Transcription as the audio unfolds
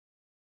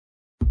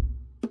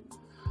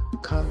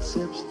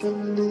Concepts for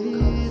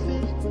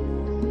Living.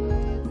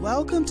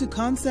 Welcome to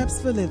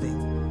Concepts for Living.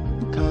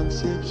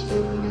 Concepts for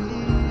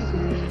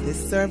Living.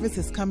 This service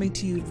is coming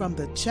to you from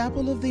the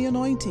Chapel of the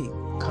Anointing.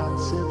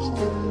 Concepts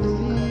for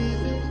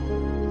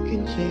Living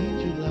can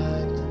change your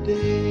life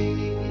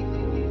today.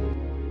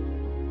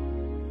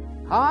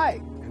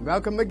 Hi, and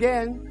welcome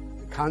again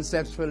to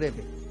Concepts for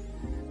Living.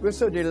 We're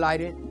so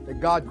delighted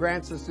that God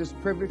grants us this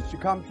privilege to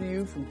come to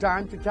you from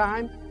time to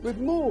time with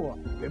more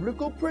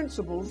biblical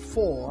principles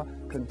for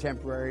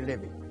contemporary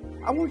living.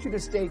 I want you to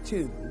stay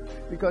tuned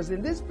because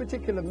in this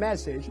particular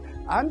message,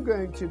 I'm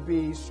going to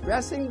be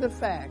stressing the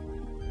fact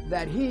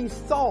that he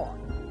thought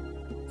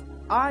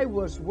I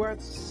was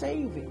worth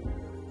saving.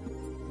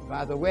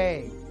 By the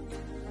way,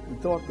 he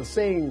thought the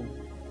same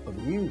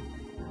of you.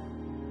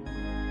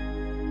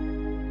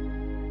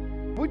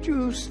 Would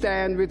you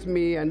stand with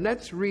me and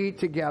let's read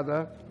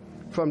together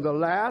from the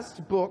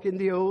last book in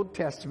the Old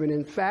Testament.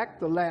 In fact,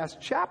 the last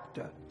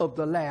chapter of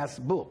the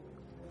last book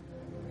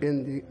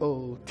in the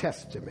Old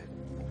Testament.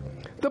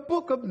 The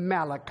book of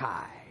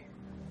Malachi.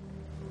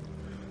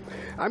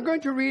 I'm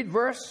going to read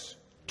verse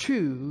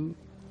 2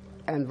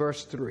 and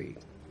verse 3.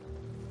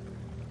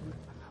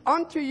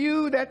 Unto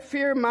you that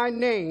fear my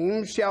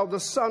name shall the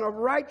Son of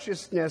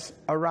Righteousness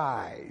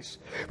arise,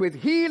 with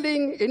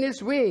healing in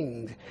his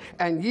wings,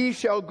 and ye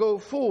shall go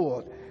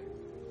forth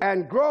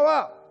and grow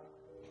up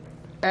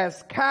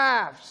as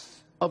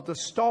calves of the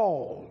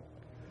stall.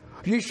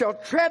 Ye shall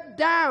tread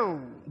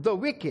down the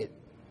wicked,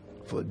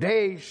 for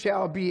they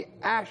shall be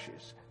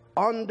ashes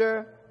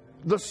under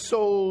the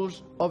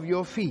soles of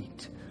your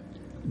feet.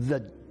 The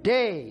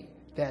day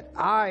that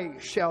I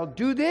shall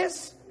do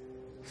this,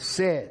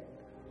 said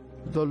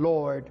the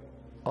Lord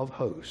of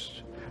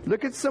hosts.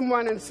 Look at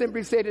someone and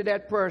simply say to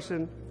that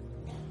person,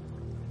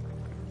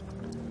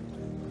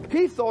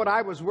 he thought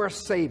I was worth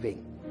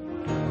saving.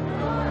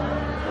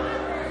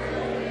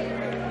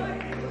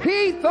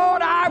 He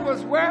thought I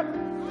was worth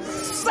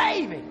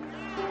saving.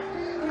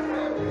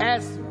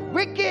 As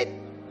wicked,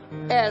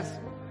 as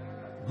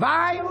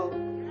vile,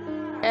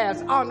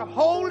 as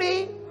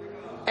unholy,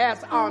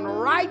 as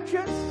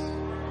unrighteous.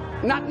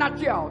 Not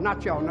y'all.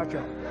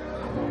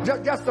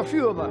 Just a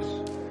few of us.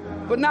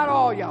 But not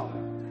all y'all.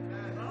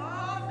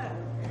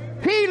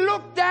 He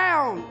looked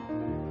down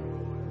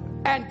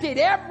and did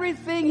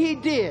everything he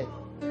did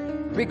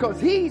because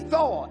he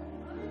thought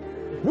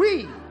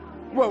we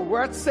were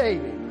worth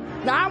saving.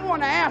 Now, I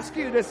want to ask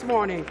you this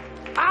morning,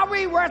 are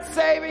we worth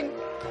saving?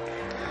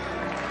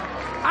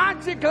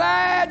 Aren't you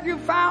glad you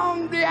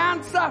found the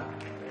answer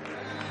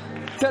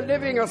to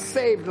living a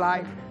saved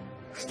life?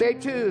 Stay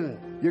tuned.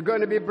 You're going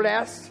to be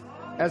blessed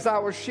as I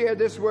will share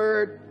this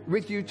word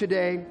with you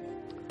today.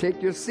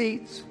 Take your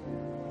seats.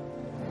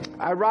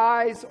 I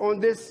rise on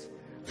this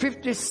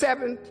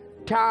 57th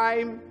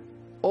time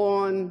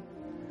on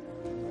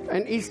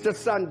an Easter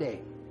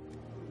Sunday.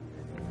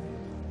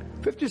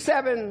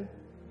 57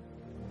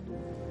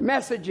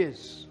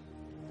 messages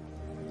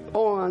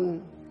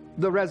on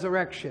the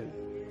resurrection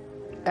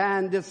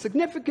and the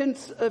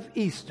significance of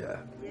Easter.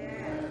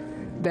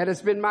 That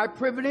has been my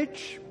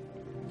privilege,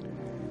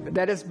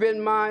 that has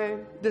been my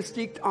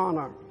distinct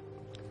honor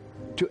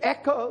to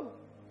echo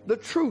the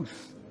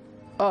truth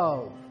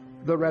of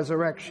the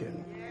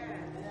resurrection.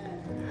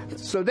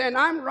 So then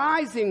I'm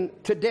rising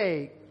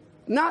today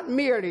not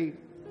merely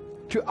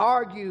to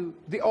argue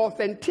the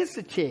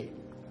authenticity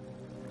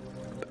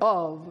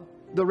of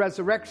the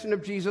resurrection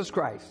of Jesus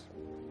Christ.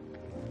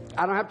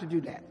 I don't have to do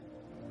that.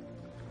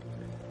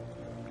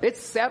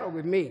 It's settled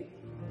with me.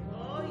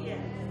 Oh, yes.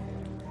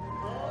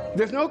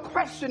 There's no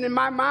question in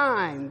my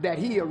mind that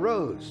he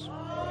arose.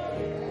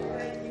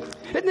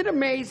 Isn't it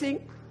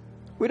amazing?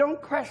 We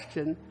don't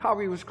question how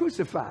he was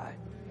crucified.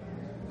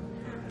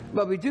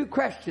 But we do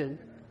question,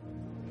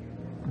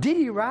 did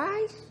he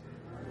rise?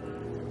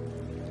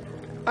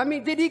 I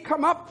mean, did he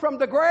come up from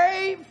the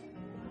grave?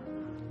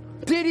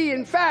 Did he,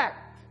 in fact,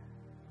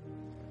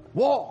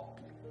 walk,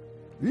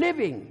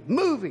 living,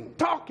 moving,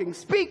 talking,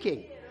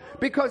 speaking?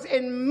 Because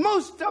in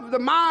most of the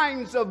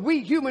minds of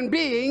we human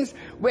beings,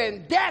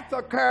 when death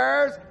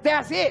occurs,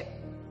 that's it.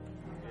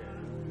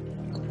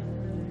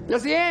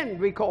 That's the end,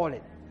 we call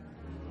it.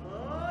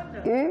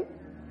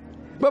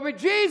 But with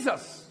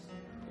Jesus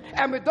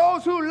and with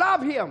those who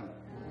love him,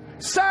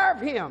 serve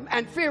him,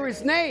 and fear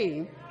his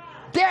name,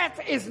 death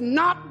is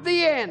not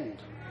the end.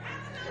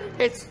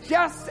 It's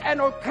just an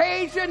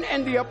occasion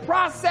in the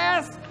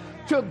process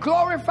to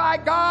glorify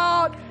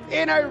God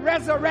in a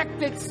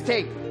resurrected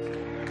state.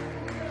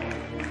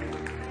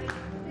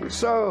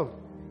 So,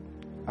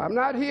 I'm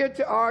not here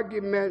to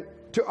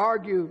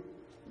argue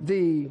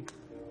the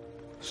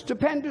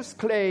stupendous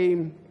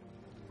claim,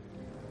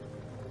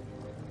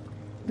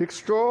 the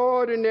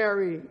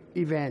extraordinary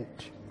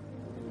event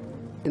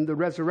in the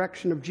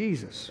resurrection of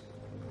Jesus.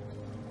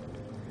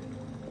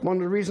 One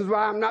of the reasons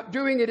why I'm not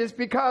doing it is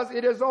because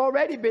it has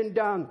already been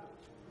done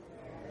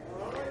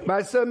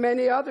by so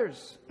many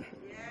others.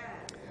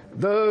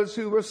 Those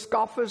who were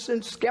scoffers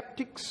and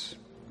skeptics,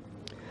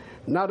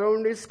 Not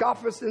only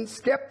scoffers and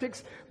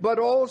skeptics, but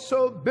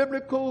also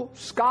biblical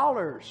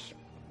scholars,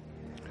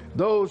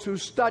 those who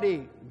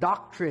study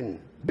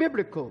doctrine,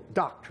 biblical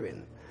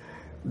doctrine.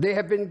 They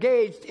have been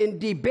engaged in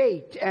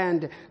debate,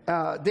 and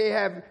they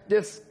have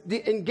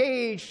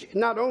engaged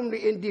not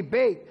only in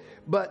debate,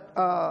 but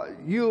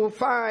you'll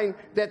find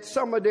that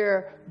some of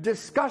their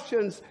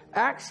discussions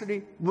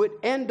actually would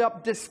end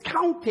up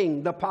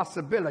discounting the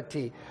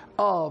possibility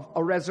of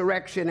a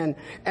resurrection,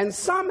 and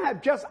some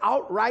have just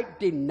outright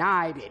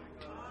denied it.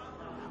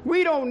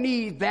 We don't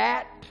need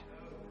that.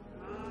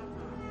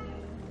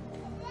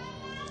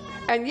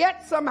 And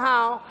yet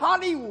somehow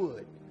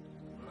Hollywood,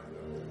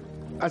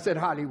 I said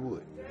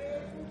Hollywood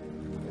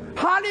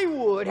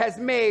has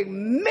made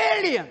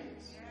millions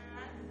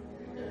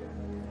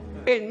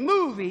in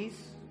movies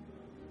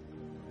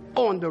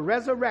on the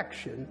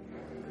resurrection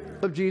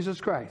of Jesus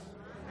Christ.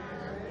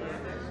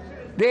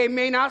 They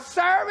may not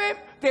serve him,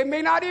 they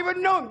may not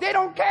even know him, they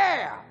don't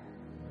care.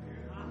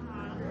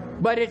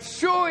 But it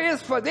sure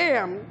is for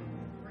them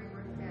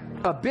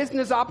a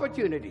business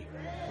opportunity.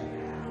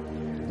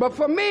 But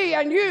for me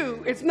and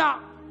you, it's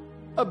not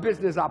a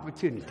business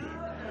opportunity.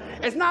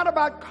 It's not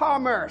about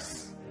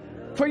commerce.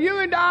 For you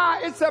and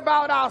I, it's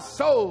about our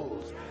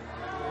souls.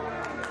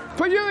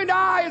 For you and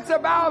I, it's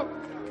about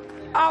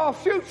our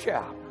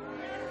future.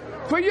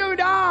 For you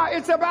and I,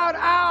 it's about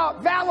our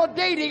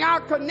validating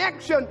our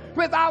connection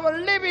with our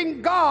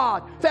living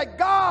God. That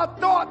God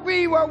thought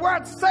we were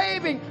worth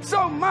saving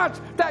so much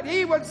that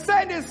he would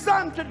send his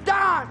son to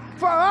die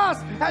for us.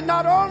 And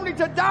not only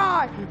to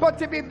die, but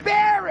to be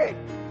buried,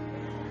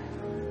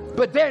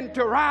 but then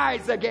to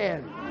rise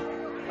again.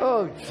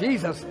 Oh,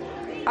 Jesus.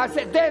 I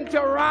said, then to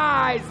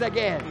rise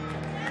again.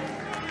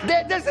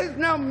 This is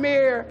no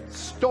mere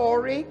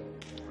story.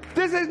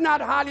 This is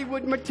not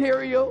Hollywood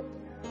material.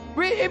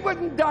 It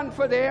wasn't done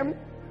for them.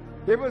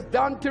 It was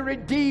done to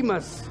redeem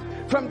us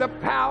from the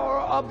power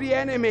of the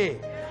enemy.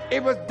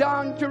 It was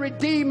done to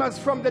redeem us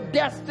from the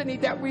destiny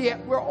that we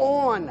were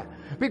on.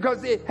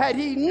 Because had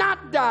he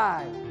not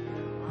died,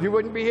 you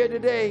wouldn't be here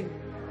today.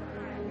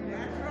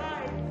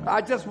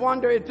 I just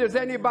wonder if there's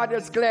anybody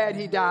that's glad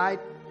he died.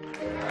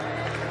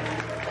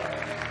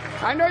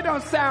 I know it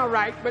don't sound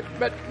right,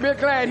 but we're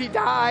glad he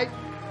died.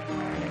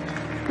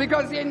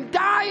 Because in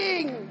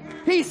dying,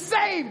 he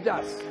saved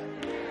us.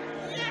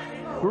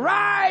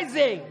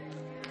 Rising,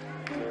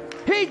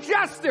 he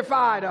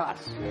justified us.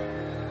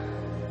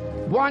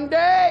 One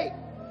day,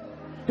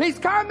 he's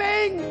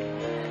coming.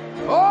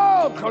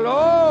 Oh,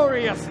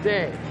 glorious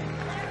day.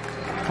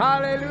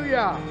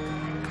 Hallelujah.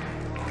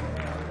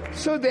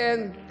 So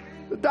then,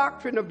 the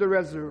doctrine of the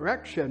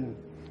resurrection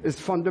is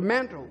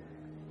fundamental.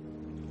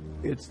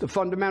 It's the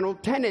fundamental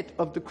tenet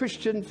of the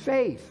Christian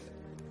faith.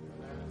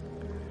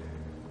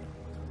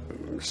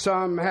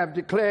 Some have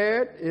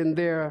declared in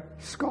their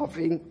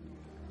scoffing.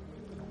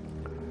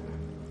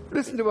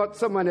 Listen to what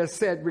someone has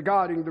said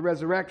regarding the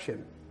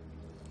resurrection.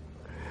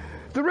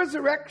 The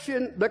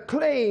resurrection, the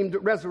claimed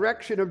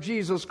resurrection of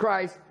Jesus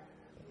Christ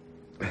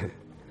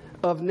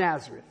of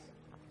Nazareth,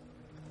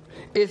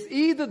 is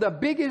either the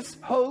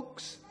biggest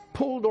hoax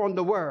pulled on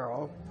the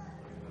world,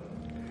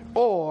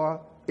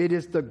 or it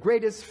is the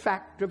greatest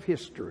fact of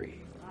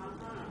history.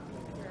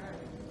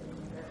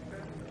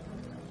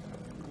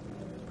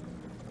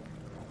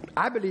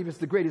 I believe it's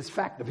the greatest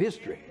fact of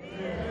history.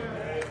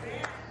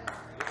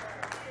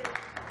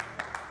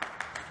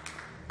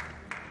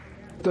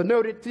 The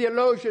noted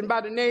theologian by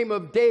the name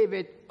of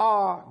David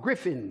R.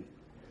 Griffin,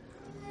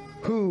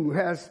 who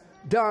has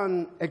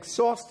done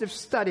exhaustive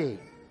study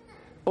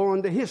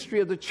on the history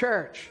of the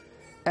church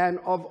and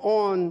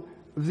on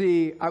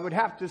the, I would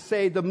have to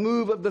say, the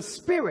move of the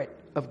Spirit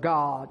of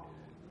God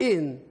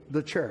in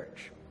the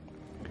church.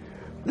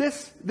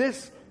 This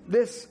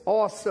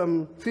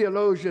awesome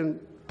theologian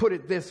put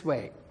it this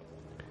way.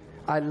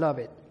 I love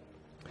it.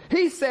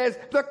 He says,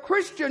 the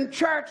Christian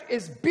church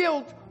is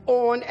built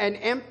on an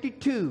empty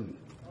tomb.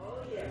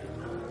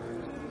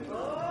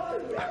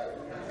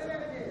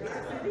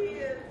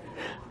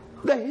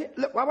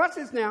 Watch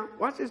this now.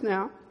 Watch this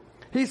now.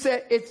 He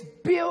said, it's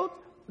built,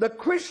 the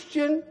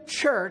Christian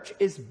church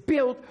is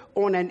built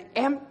on an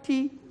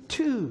empty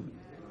tomb.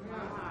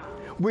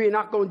 We're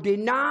not going to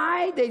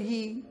deny that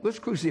he was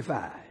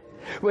crucified.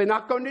 We're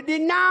not going to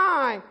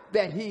deny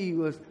that he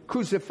was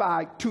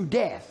crucified to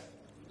death.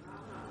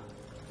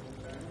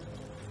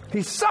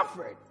 He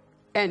suffered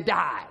and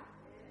died.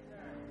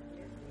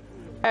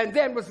 And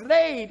then was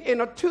laid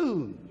in a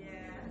tomb.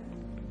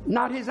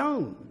 Not his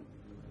own.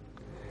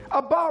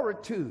 A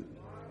borrowed tomb.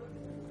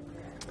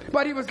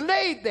 But he was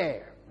laid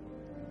there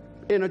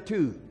in a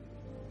tomb.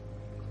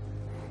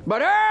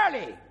 But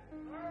early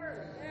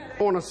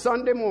on a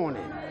Sunday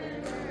morning,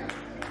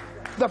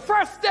 the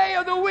first day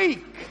of the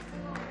week,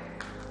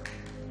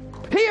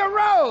 he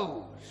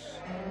arose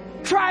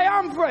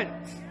triumphant.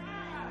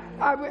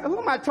 Who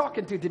am I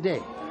talking to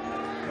today?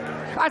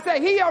 I say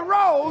he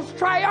arose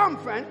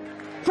triumphant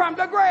from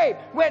the grave.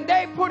 When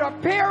they put a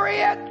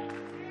period,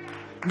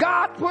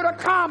 God put a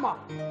comma.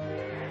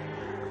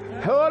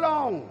 Hold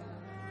on.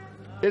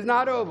 It's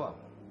not over.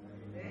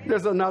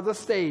 There's another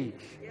stage.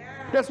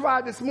 That's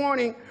why this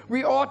morning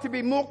we ought to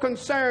be more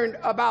concerned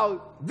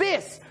about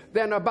this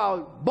than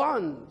about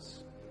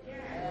buns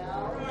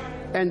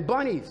and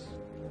bunnies.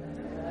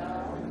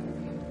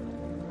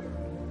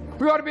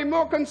 We ought to be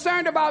more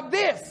concerned about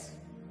this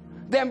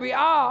than we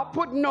are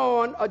putting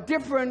on a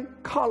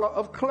different color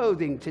of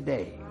clothing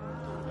today.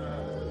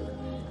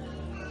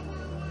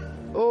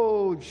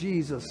 Oh,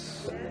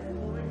 Jesus.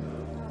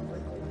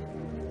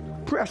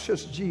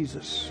 Precious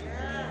Jesus.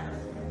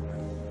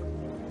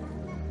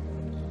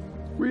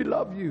 We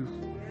love you.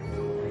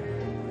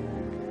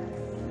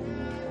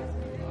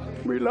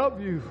 We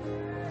love you.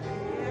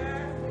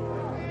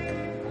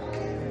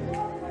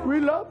 We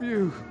love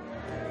you.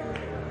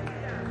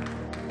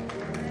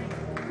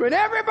 When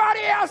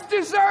everybody else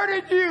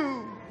deserted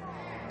you,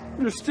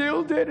 you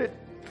still did it.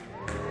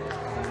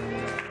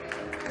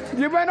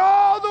 You went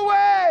all the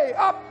way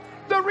up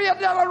the Via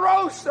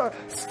Dolorosa,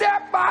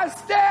 step by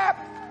step,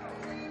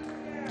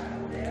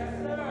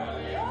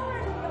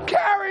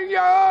 carrying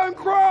your own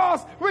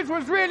cross, which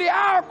was really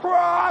our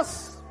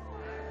cross.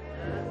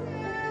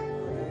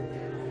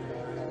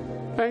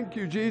 Thank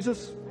you,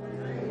 Jesus.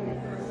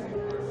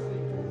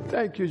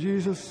 Thank you,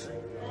 Jesus.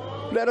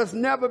 Let us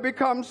never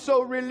become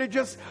so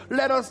religious.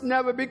 Let us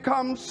never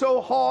become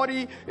so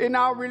haughty in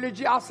our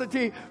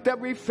religiosity that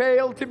we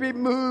fail to be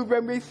moved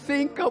when we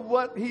think of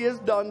what He has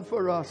done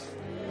for us.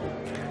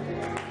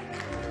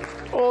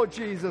 Oh,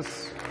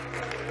 Jesus,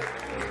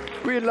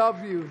 we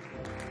love you.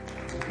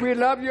 We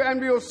love you and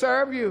we will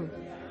serve you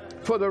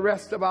for the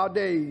rest of our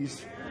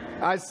days.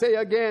 I say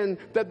again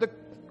that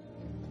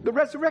the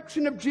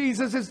resurrection of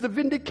Jesus is the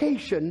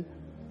vindication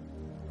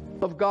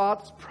of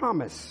God's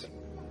promise.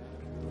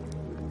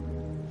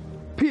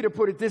 Peter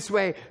put it this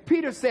way.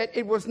 Peter said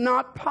it was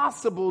not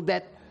possible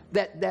that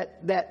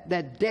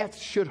death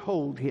should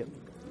hold him.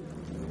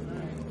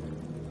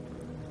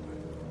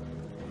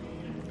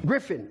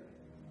 Griffin,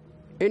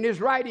 in his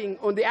writing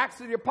on the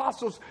Acts of the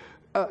Apostles,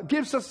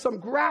 gives us some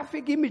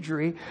graphic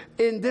imagery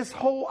in this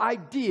whole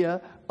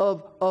idea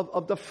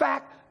of the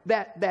fact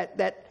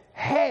that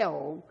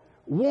hell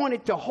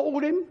wanted to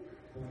hold him,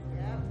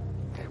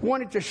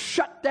 wanted to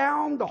shut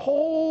down the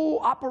whole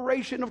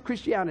operation of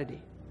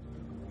Christianity.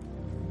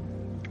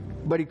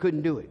 But he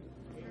couldn't do it.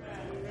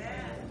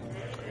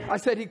 I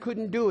said he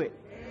couldn't do it.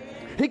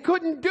 He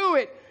couldn't do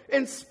it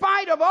in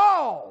spite of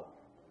all.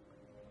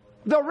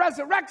 The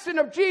resurrection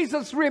of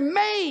Jesus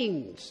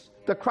remains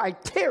the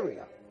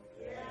criteria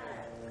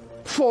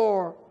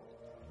for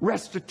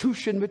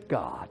restitution with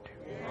God.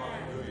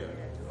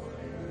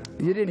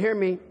 You didn't hear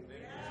me?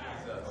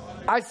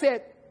 I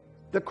said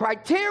the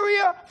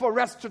criteria for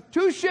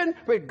restitution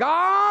with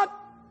God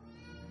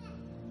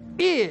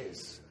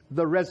is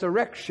the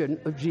resurrection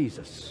of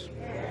Jesus.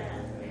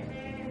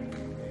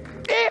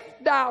 If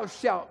thou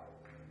shalt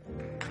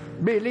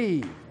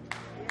believe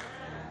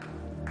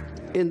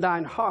in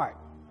thine heart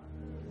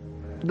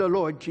the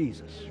Lord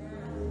Jesus,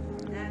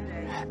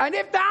 and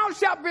if thou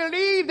shalt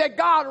believe that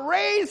God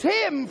raised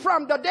him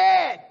from the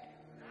dead,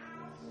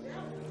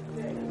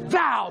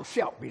 thou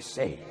shalt be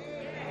saved.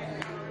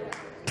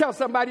 Tell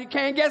somebody you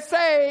can't get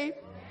saved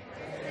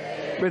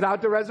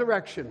without the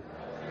resurrection.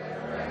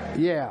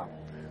 Yeah.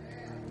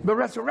 The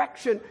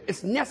resurrection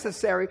is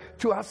necessary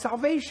to our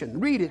salvation.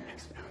 Read it.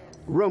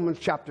 Romans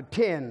chapter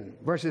 10,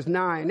 verses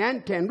 9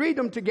 and 10. Read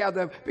them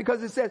together,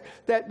 because it says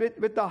that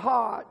with the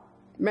heart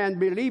man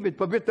believeth,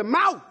 but with the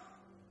mouth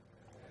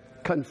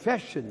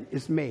confession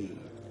is made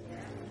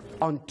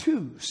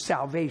unto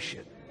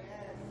salvation.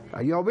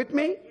 Are you all with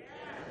me?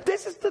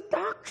 This is the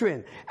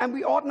doctrine, and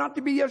we ought not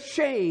to be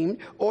ashamed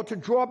or to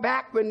draw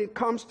back when it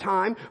comes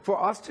time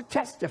for us to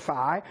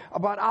testify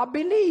about our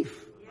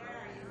belief.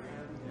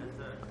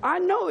 I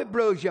know it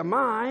blows your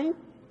mind,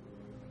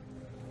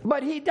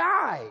 but he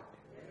died,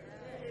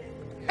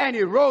 and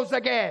he rose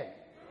again,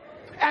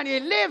 and he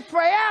lives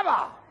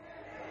forever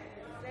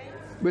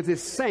with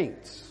his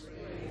saints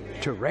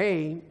to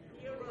reign.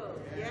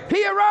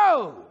 He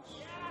arose.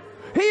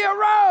 He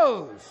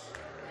arose.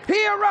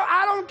 He arose.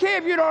 I don't care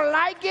if you don't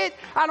like it.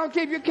 I don't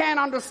care if you can't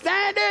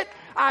understand it.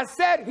 I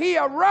said he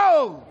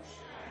arose.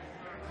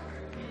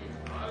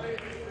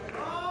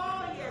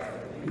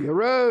 He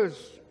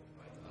arose.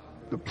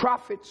 The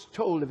prophets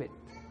told of it.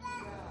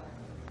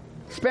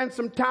 Spend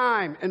some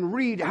time and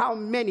read how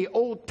many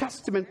Old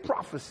Testament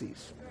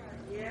prophecies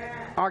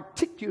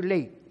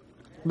articulate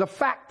the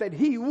fact that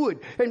he would.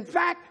 In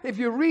fact, if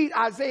you read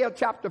Isaiah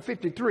chapter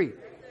 53,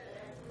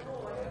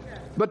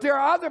 but there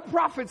are other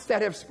prophets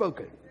that have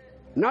spoken,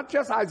 not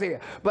just Isaiah.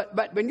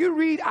 But when you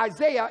read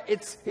Isaiah,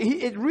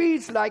 it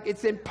reads like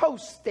it's in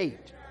post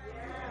state.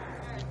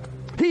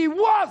 He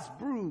was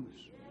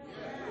bruised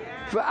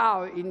for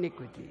our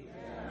iniquity.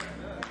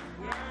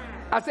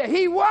 I said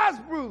he was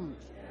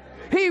bruised.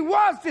 He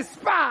was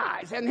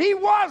despised, and he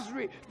was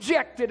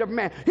rejected of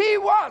man. He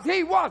was.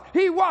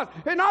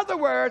 In other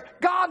words,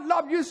 God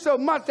loved you so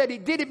much that he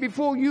did it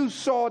before you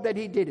saw that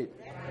he did it.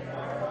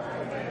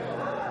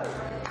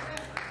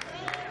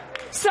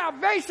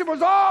 Salvation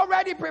was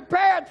already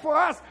prepared for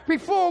us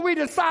before we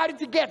decided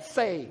to get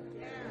saved.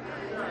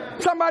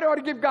 Somebody ought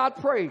to give God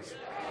praise.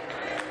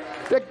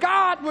 That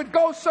God would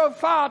go so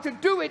far to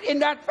do it in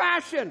that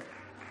fashion.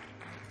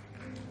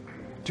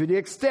 To the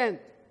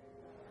extent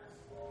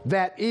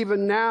that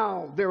even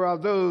now there are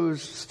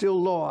those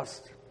still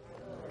lost,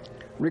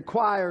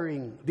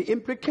 requiring the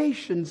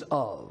implications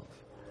of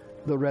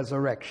the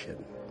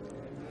resurrection.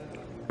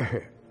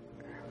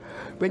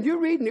 When you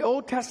read in the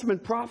Old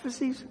Testament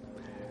prophecies,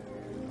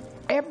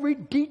 every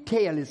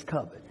detail is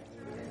covered.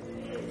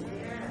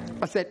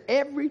 I said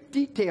every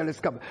detail is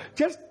covered.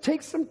 Just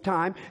take some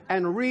time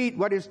and read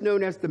what is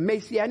known as the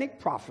Messianic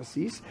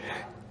prophecies,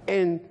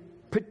 in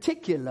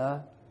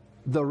particular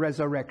the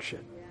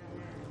resurrection.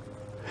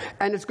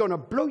 And it's going to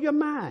blow your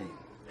mind,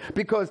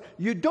 because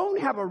you don't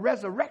have a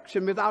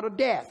resurrection without a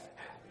death.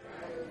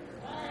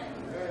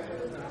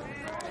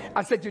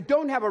 I said you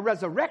don't have a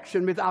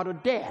resurrection without a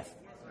death.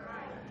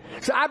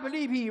 So I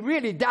believe he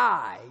really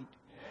died.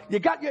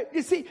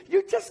 You see,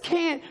 you just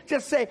can't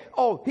just say,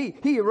 oh,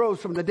 he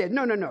arose from the dead.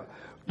 No.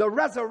 The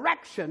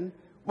resurrection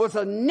was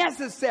a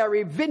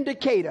necessary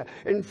vindicator.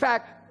 In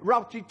fact,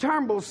 Ralph G.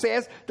 Turnbull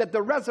says that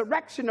the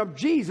resurrection of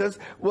Jesus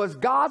was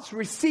God's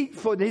receipt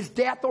for his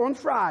death on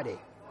Friday.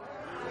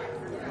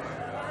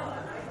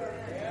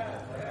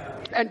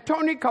 And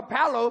Tony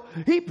Capello,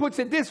 he puts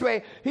it this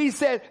way. He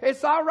said,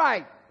 it's all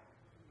right.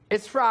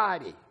 It's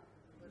Friday.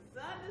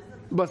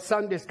 But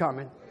Sunday's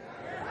coming.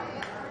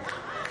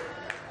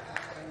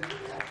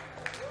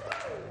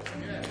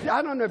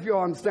 I don't know if you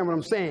all understand what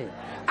I'm saying.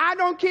 I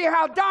don't care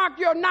how dark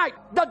your night.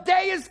 The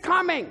day is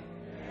coming.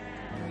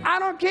 I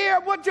don't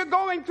care what you're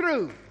going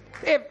through.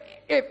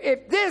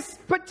 If this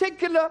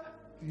particular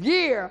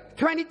year,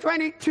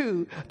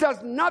 2022,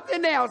 does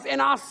nothing else in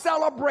our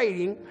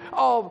celebrating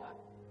of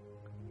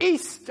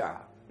Easter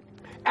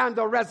and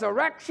the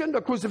resurrection,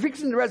 the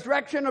crucifixion, the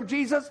resurrection of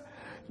Jesus,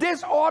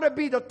 this ought to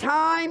be the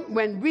time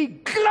when we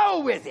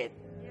glow with it.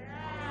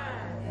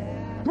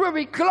 Where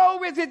we glow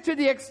with it to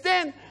the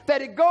extent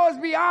that it goes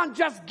beyond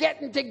just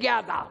getting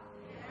together,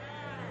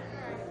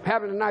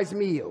 having a nice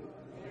meal.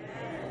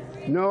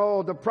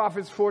 No, the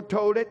prophets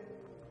foretold it.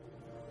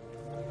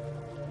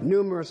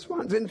 Numerous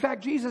ones. In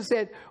fact, Jesus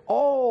said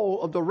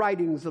all of the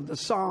writings of the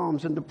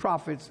Psalms and the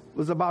prophets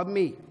was about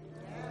me.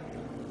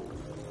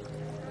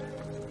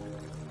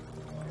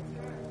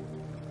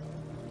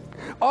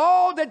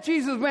 All that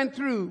Jesus went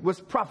through was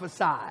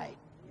prophesied.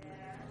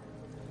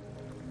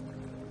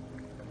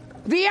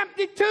 The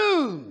empty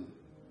tomb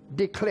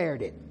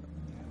declared it.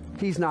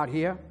 He's not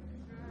here.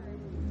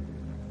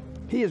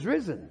 He is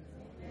risen,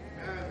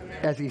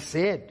 as he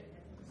said.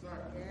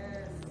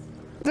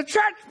 The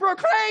church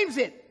proclaims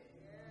it.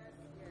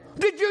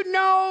 Did you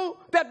know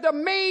that the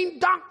main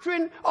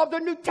doctrine of the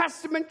New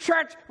Testament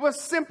church was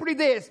simply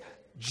this: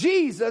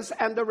 Jesus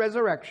and the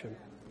resurrection?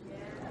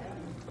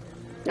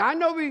 I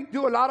know we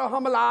do a lot of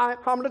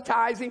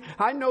homiletizing.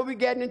 I know we're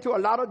getting into a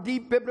lot of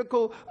deep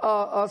biblical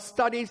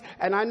studies,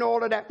 and I know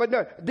all of that. But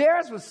no,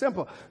 theirs was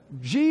simple: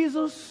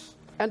 Jesus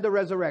and the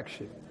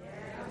resurrection.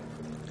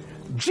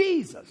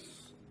 Jesus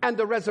and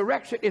the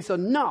resurrection is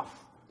enough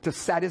to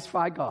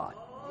satisfy God.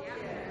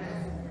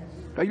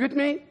 Are you with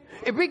me?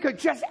 If we could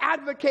just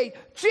advocate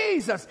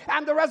Jesus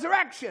and the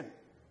resurrection.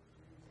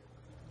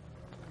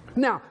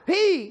 Now,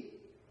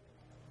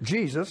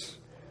 Jesus,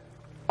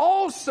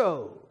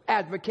 also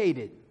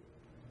advocated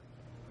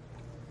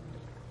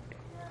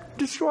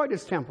destroy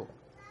this temple.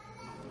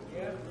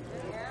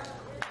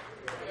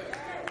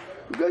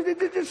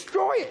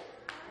 Destroy it.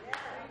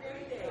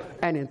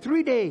 And in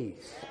 3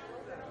 days,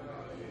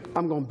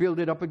 I'm going to build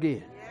it up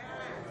again.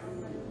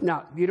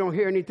 Now, you don't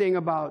hear anything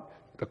about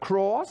the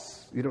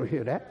cross. You don't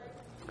hear that.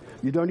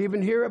 You don't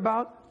even hear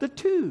about the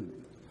tomb.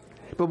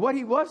 But what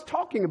he was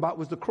talking about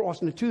was the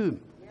cross and the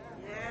tomb.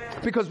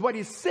 Because what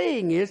he's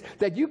saying is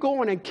that you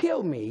go on and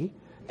kill me,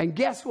 and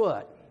guess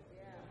what?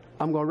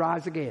 I'm going to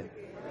rise again.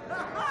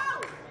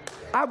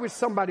 I wish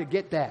somebody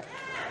get that.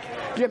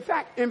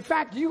 In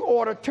fact, you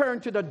ought to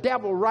turn to the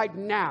devil right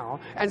now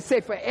and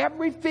say, for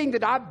everything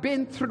that I've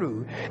been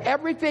through,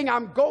 everything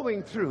I'm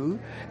going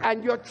through,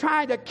 and you're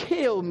trying to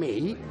kill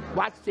me,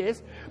 watch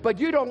this, but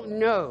you don't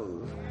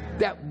know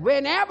that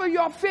whenever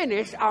you're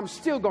finished, I'm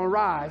still going to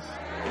rise.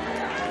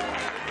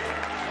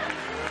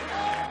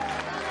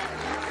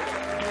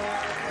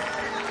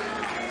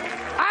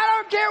 I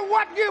don't care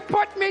what you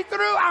put me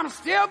through, I'm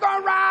still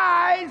going to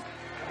rise.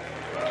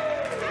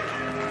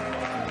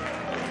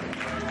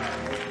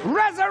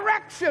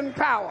 Resurrection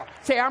power.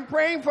 Say, I'm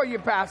praying for you,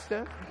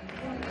 Pastor.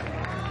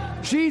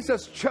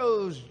 Jesus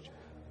chose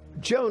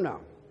Jonah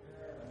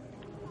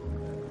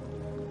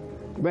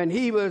when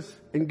he was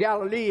in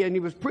Galilee and he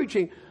was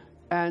preaching,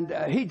 and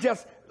he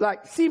just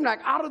seemed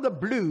like out of the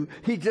blue,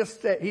 he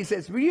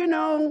says, well, you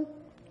know,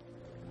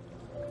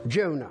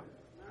 Jonah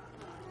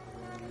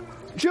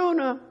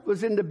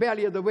was in the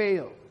belly of the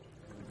whale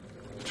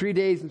 3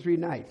 days and 3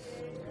 nights.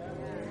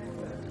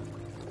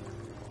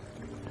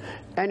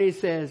 And he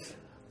says,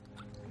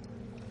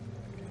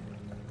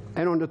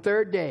 and on the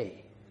 3rd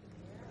day,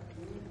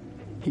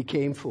 he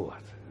came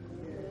forth.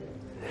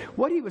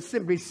 What he was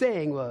simply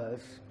saying was,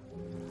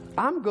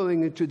 I'm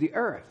going into the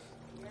earth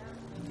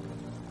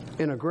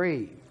in a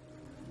grave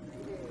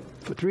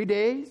for 3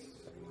 days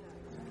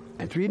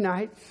and 3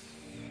 nights.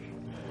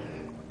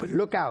 But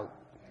look out,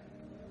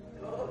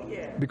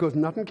 because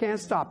nothing can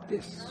stop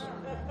this.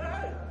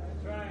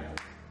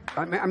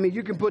 I mean,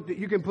 you can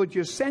put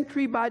your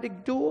sentry by the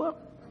door.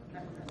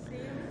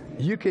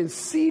 You can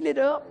seal it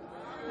up.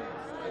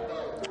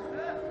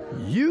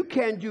 You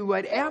can do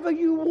whatever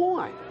you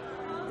want,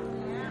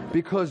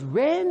 because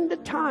when the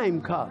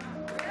time comes,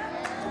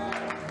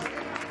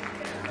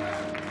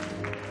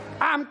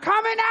 I'm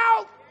coming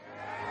out,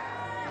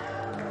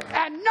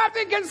 and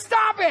nothing can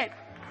stop it.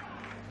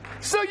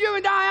 So you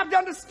and I have to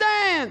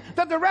understand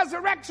that the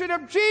resurrection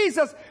of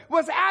Jesus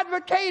was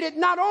advocated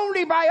not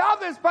only by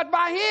others, but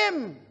by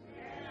him.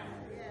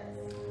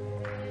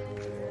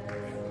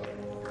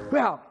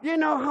 Well, you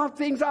know how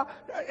things are.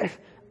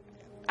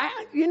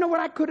 You know what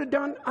I could have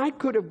done? I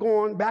could have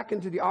gone back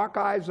into the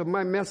archives of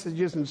my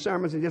messages and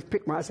sermons and just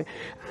picked my, I say,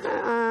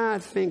 I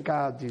think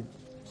I'll do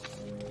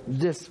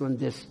this one,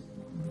 this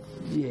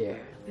year.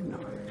 You know.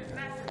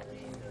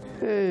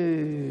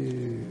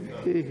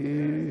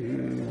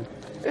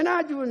 And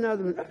I'll do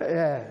another one.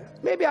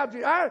 Maybe I'll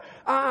do, I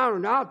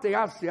don't know. I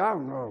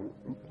don't know.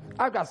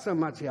 I've got so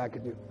much here I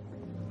could do.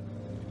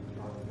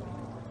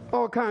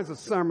 All kinds of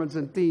sermons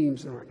and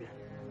themes.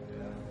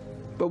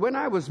 But when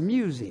I was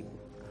musing,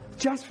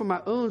 just for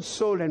my own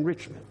soul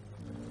enrichment,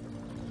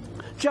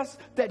 just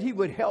that he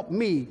would help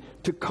me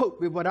to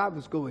cope with what I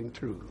was going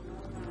through,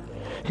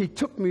 he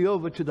took me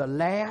over to the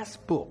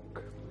last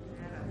book,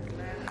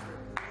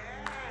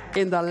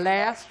 in the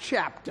last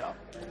chapter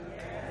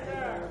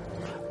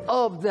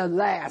of the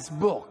last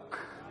book,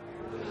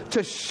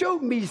 to show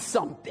me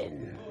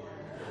something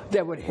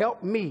that would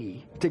help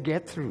me to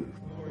get through.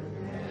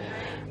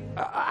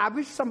 I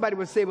wish somebody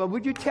would say, well,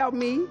 would you tell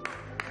me?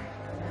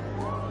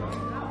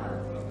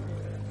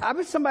 I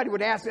wish somebody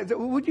would ask,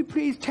 would you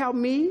please tell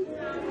me?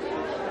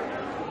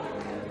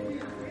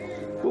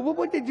 Well,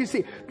 what did you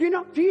see? Do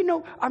you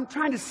know, I'm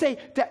trying to say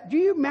that, do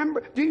you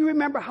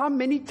remember how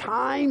many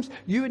times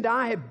you and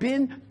I have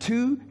been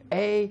to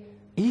a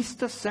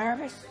Easter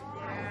service?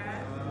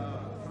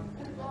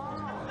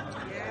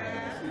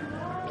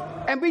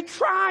 And we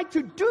tried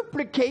to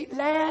duplicate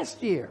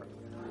last year.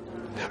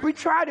 We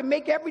tried to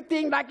make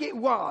everything like it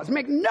was.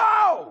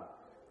 No!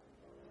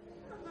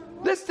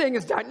 This thing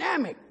is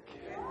dynamic.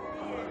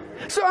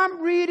 So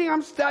I'm reading,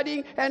 I'm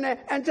studying, and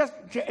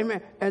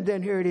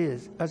then here it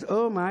is. I said,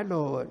 oh my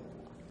Lord.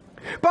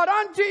 But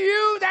unto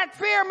you that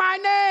fear my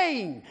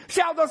name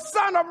shall the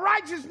Son of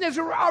Righteousness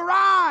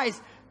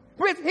arise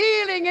with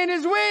healing in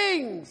his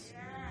wings.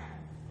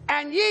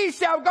 And ye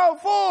shall go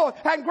forth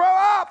and grow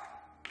up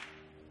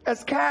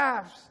as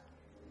calves,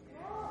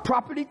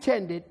 properly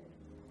tended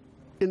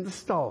in the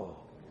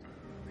stall.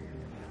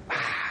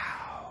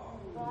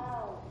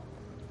 Wow.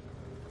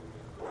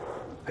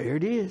 Here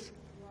it is.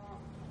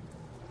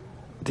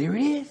 There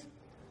it is.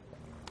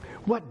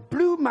 What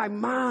blew my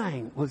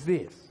mind was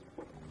this,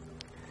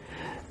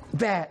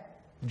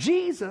 that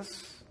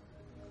Jesus,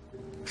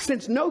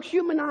 since no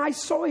human eye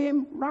saw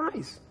him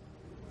rise,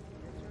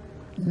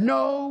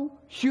 no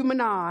human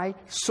eye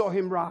saw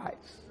him rise.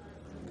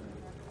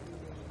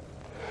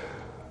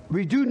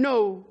 We do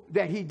know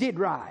that he did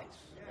rise.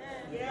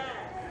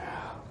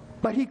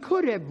 But he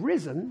could have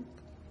risen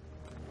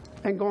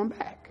and gone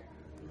back.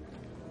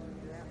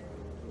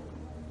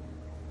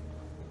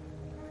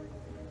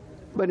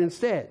 But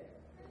instead,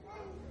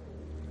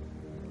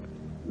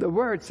 the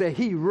word said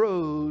he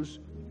rose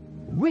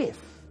with.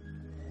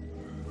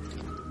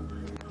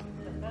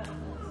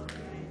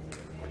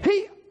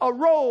 He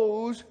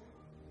arose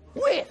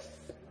with.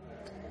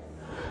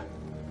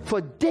 For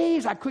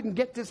days I couldn't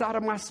get this out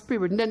of my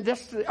spirit. And then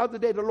just the other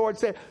day the Lord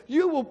said,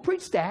 you will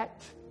preach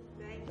that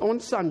on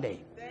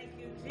Sunday. Thank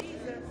you,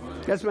 Jesus.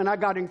 That's when I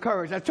got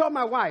encouraged. I told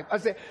my wife, I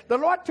said, the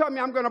Lord told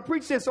me I'm going to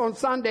preach this on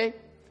Sunday.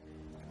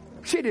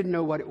 She didn't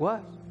know what it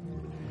was.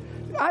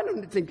 I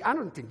don't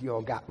think you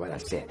all got what I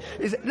said.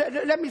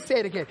 Let me say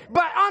it again.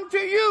 But unto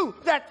you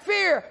that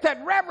fear,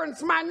 that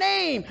reverence my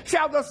name,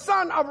 shall the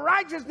Son of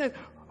Righteousness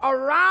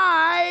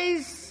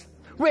arise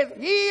with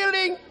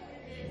healing.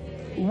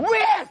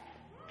 With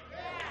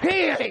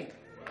healing.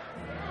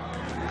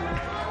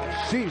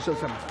 Jesus.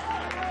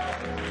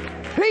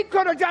 He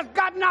could have just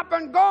gotten up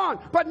and gone,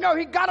 but no,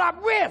 he got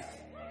up with.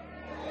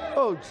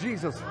 Oh,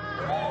 Jesus.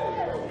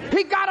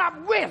 He got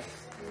up with.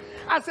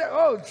 I said,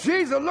 oh,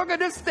 Jesus, look at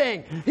this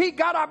thing. He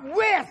got up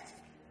with.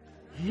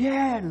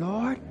 Yeah,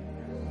 Lord.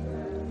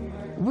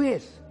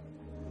 With.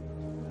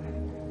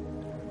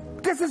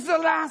 This is the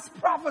last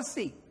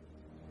prophecy.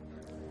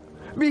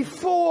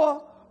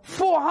 Before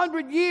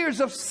 400 years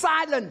of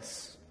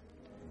silence.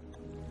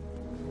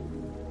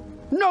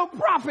 No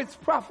prophets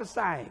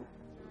prophesying.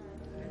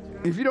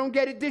 If you don't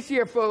get it this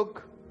year,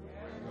 folk.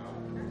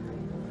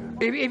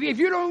 If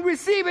you don't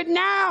receive it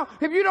now,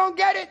 if you don't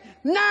get it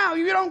now, if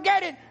you don't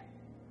get it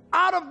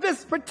out of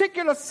this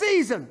particular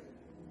season,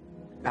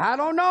 I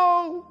don't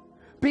know,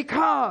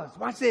 because,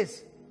 watch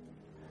this,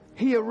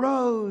 he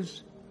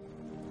arose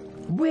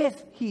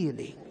with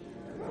healing.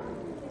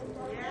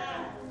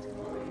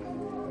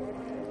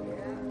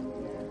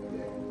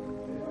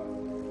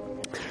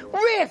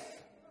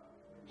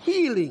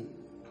 healing.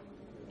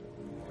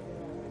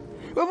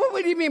 Well,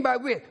 what do you mean by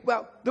with?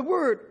 Well, the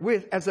word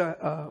with as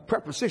a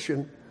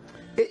preposition,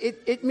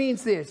 it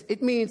means this.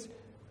 It means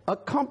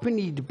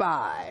accompanied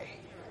by.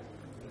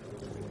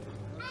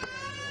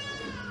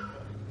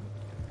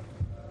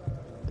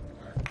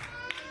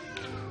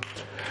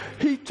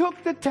 He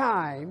took the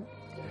time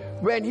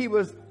when he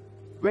was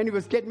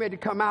getting ready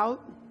to come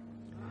out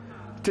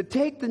to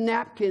take the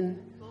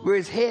napkin where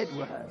his head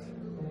was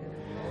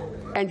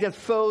and just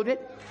fold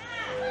it.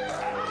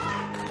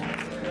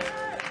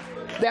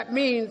 That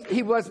means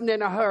he wasn't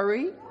in a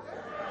hurry,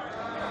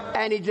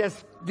 and he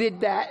just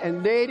did that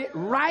and laid it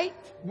right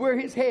where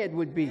his head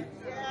would be.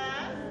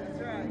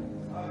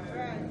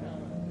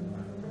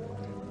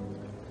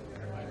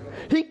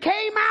 He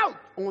came out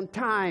on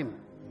time.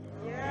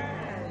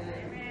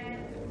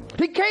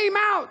 He came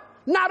out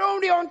not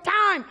only on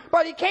time,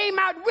 but he came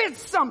out with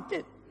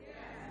something.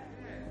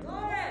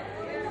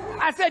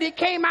 I said he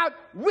came out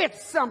with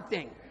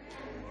something.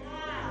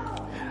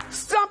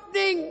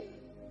 Something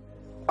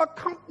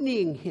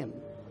accompanying him.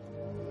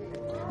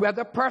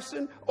 Whether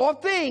person or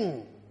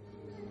thing.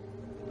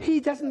 He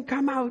doesn't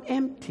come out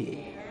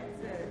empty.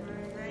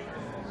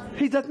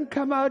 He doesn't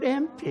come out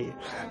empty.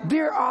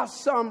 There are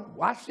some,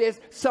 watch this,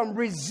 some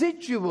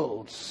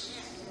residuals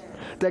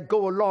that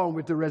go along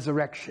with the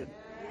resurrection.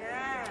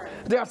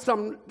 There's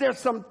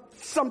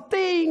some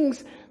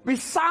things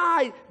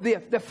beside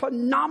the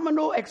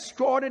phenomenal,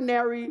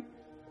 extraordinary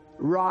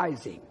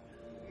rising.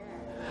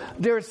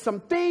 There's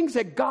some things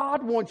that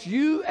God wants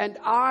you and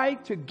I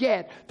to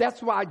get.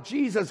 That's why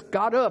Jesus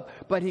got up,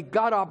 but he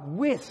got up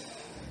with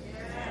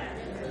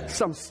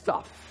some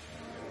stuff.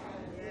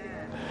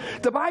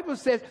 The Bible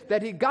says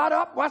that he got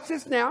up, watch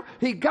this now,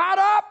 he got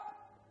up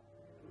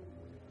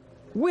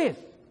with.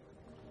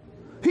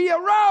 He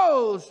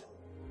arose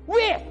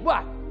with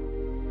what?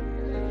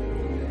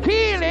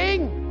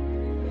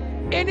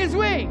 Healing in his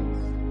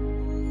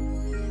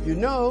wings. You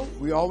know,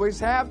 we always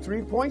have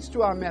 3 points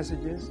to our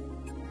messages.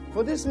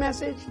 For this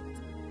message,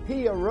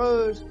 he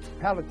arose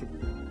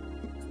palliatively.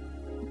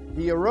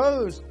 He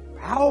arose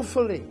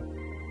powerfully,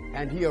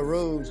 and he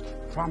arose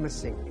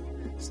promisingly.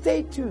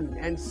 Stay tuned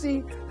and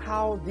see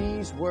how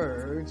these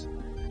words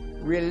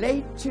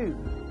relate to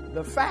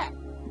the fact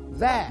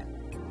that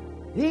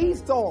he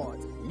thought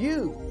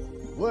you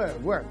were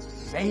worth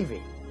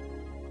saving.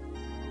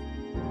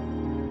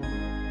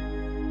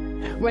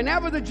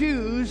 Whenever the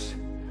Jews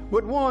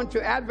would want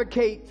to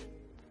advocate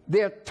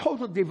their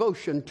total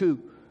devotion to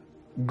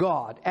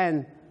God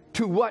and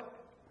to what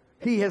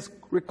he has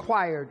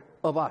required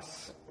of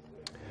us,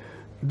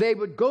 they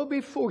would go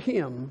before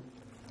him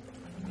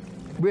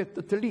with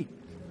the talit.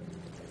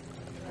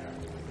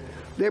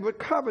 They would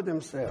cover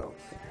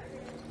themselves.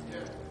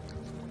 Yes.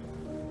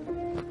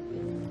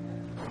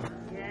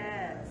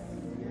 Yes.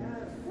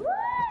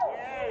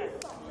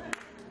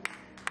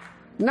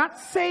 Not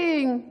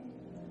saying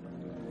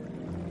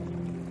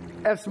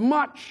as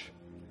much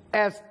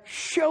as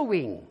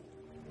showing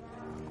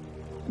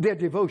their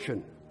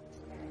devotion,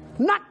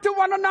 not to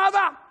one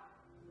another,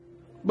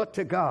 but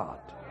to God.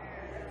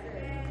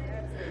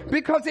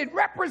 Because it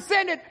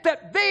represented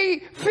that they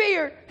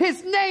feared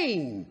his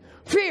name.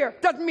 Fear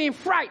doesn't mean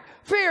fright.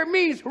 Fear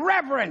means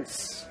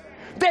reverence.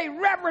 They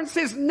reverence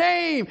his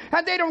name,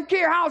 and they don't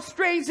care how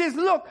strange his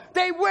look.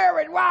 They wear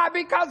it. Why?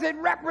 Because it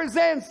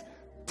represents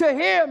to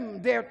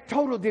him their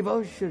total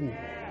devotion.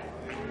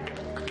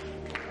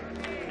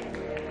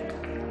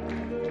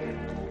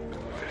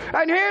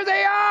 And here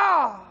they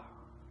are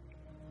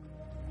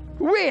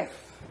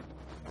with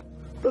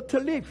the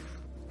talif.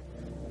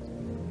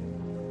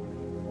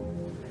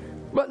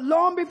 But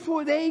long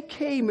before they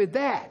came with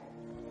that,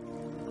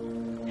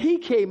 he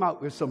came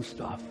out with some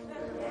stuff.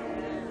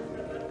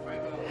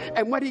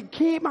 And what he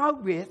came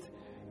out with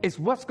is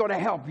what's going to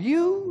help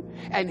you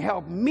and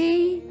help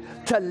me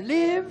to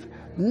live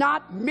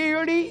not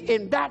merely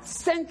in that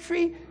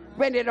century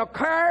when it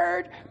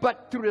occurred,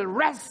 but through the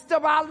rest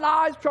of our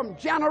lives, from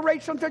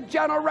generation to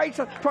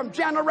generation, from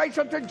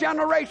generation to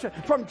generation,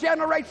 from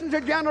generation to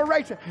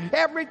generation.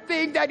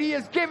 Everything that he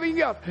is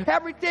giving us,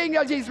 everything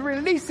that he's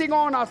releasing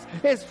on us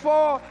is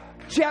for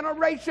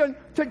generation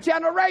to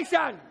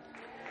generation.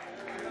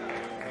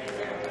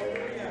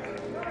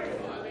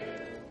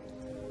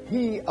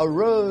 He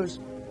arose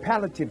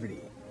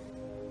palliatively.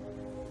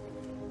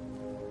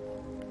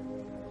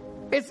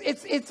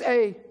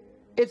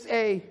 It's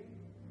a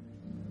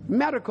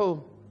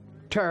medical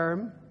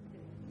term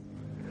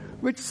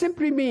which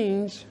simply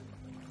means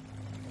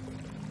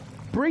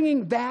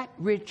bringing that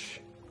which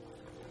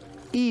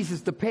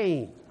eases the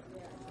pain,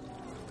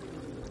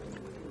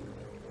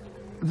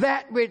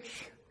 that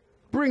which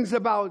brings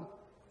about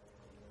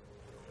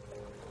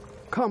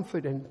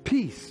comfort and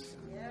peace,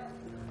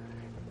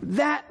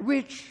 that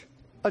which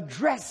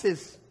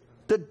addresses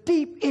the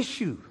deep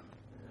issue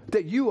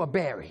that you are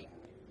bearing.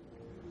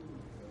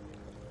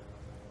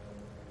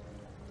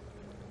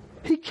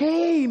 He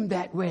came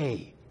that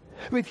way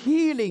with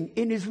healing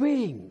in his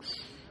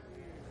wings,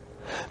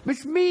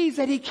 which means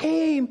that he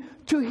came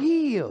to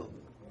heal.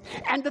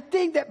 And the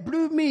thing that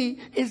blew me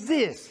is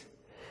this,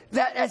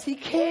 that as he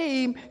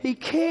came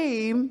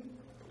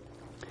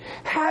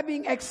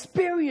having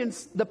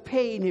experienced the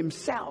pain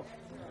himself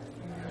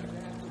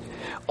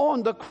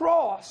on the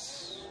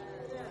cross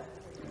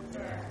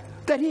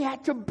that he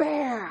had to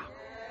bear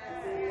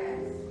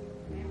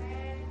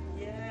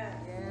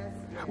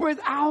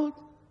without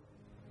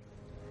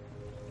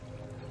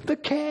the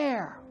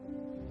care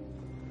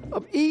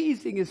of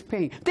easing his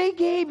pain. They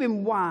gave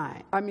him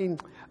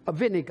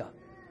vinegar.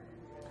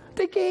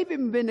 They gave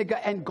him vinegar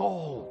and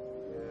gall.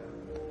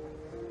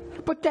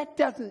 But that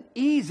doesn't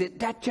ease it,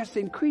 that just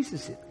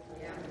increases it.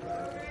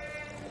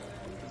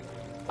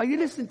 Are you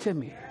listening to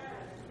me?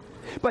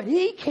 But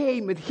he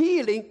came with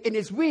healing in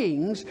his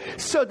wings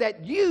so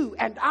that you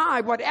and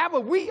I, whatever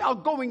we are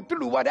going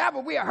through, whatever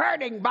we are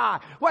hurting by,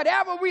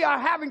 whatever we are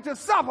having to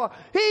suffer,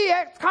 he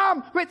has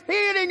come with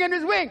healing in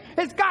his wings.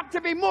 It's got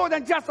to be more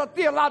than just a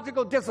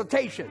theological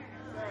dissertation.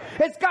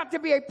 It's got to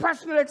be a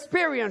personal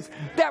experience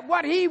that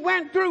what he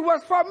went through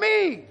was for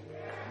me.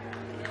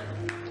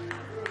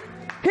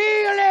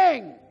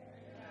 Healing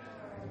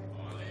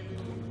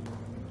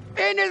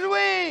in his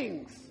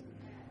wings.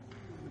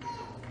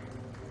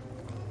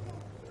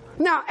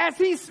 Now, as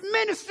he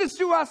ministers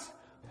to us,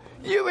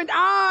 you and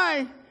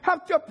I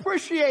have to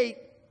appreciate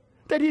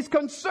that he's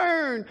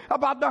concerned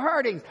about the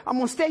hurting. I'm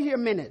going to stay here a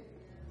minute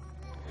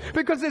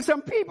because there's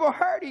some people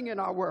hurting in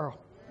our world.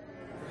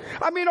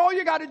 I mean, all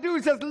you got to do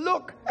is just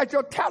look at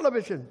your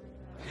television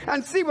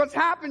and see what's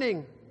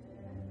happening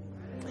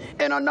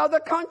in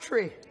another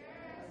country.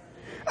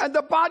 And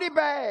the body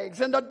bags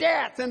and the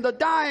deaths and the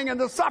dying and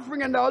the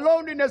suffering and the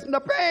loneliness and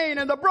the pain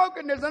and the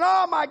brokenness and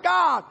oh my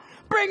God,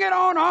 bring it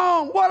on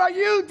home. What are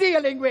you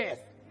dealing with?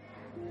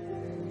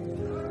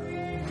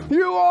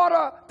 You ought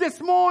to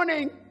this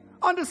morning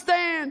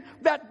understand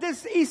that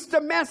this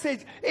Easter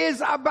message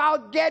is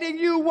about getting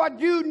you what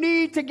you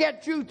need to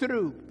get you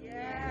through.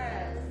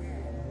 Yes.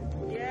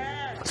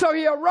 Yes. So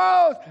he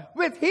arose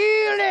with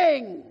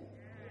healing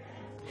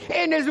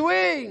in his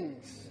wings.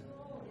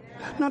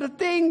 Now, the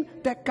thing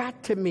that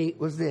got to me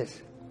was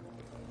this.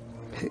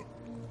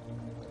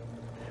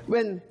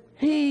 When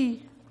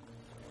he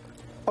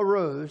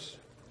arose,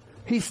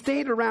 he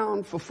stayed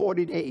around for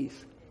 40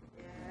 days,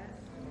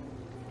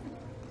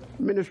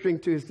 ministering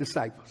to his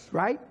disciples,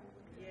 right?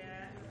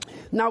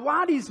 Now,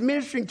 while he's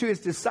ministering to his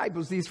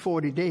disciples these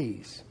 40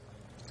 days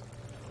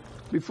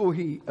before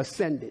he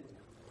ascended,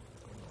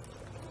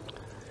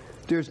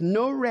 there's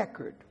no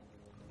record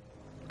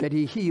that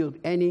he healed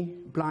any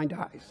blind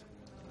eyes.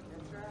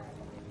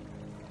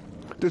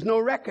 There's no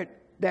record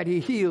that he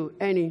healed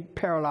any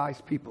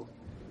paralyzed people.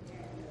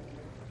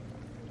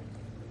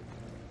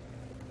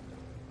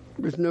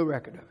 There's no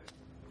record of it.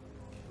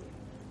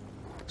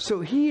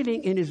 So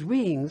healing in his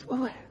wings,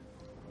 well,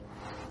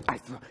 I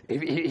thought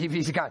if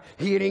he's got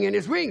healing in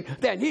his wings,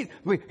 then he's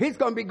going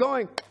to be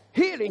going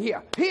healing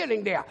here,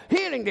 healing there,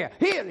 healing there,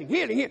 healing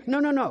here.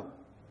 No.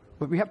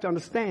 What we have to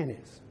understand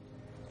is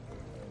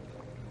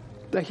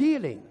the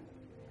healing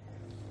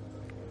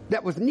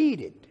that was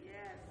needed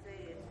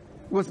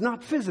was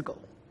not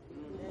physical.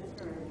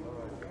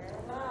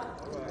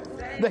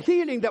 The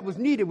healing that was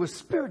needed was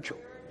spiritual.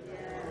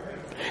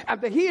 And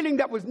the healing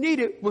that was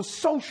needed was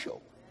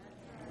social.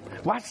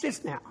 Watch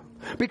this now.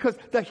 Because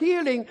the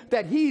healing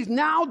that he's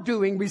now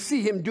doing, we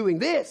see him doing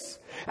this.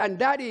 And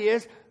that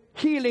is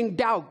healing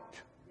doubt.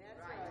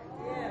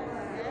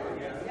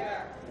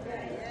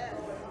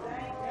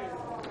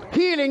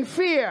 Healing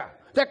fear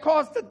that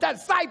caused the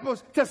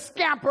disciples to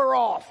scamper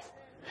off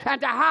and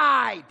to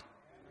hide.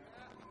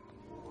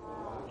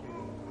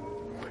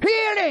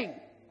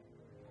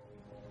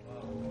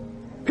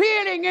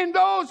 Healing in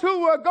those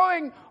who were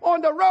going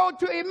on the road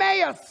to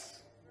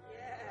Emmaus,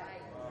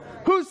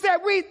 who said,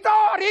 we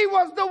thought he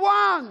was the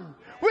one.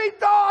 We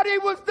thought he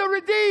was the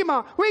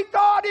Redeemer. We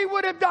thought he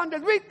would have done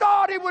this. We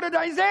thought he would have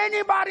done this. Is there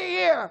anybody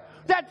here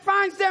that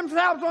finds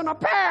themselves on a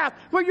path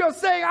where you're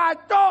saying, I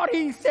thought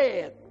he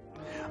said,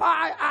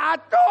 I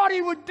thought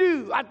he would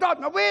do. I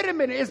thought, no, wait a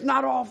minute. It's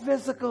not all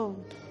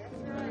physical.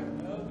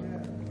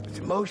 It's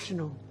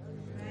emotional.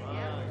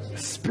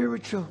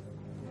 Spiritual.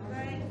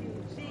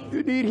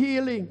 You need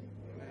healing.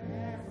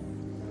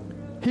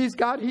 He's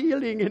got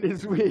healing in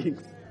his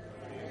wings.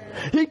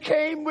 He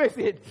came with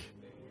it.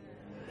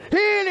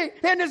 Healing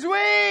in his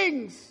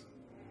wings.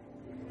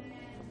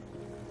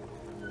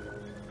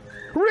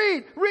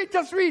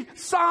 Just read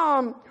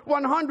Psalm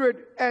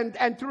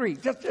 103.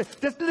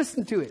 Just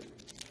listen to it.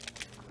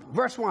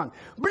 Verse 1.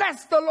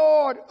 Bless the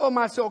Lord, O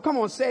my soul. Come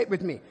on, say it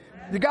with me.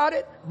 You got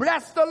it?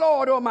 Bless the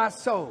Lord, O my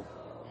soul.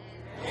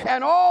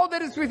 And all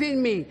that is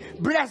within me,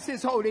 bless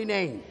his holy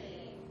name.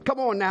 Come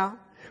on now.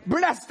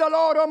 Bless the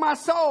Lord, O my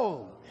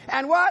soul.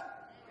 And what?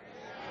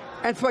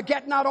 And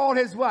forget not all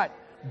his what?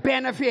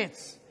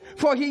 Benefits.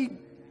 For he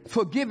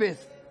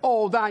forgiveth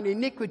all thine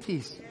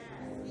iniquities.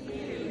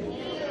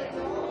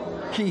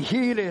 He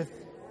healeth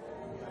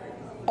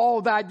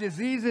all thy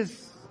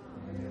diseases.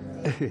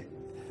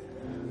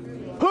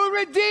 Who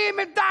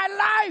redeemeth thy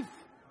life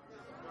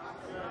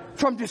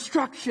from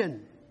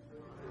destruction.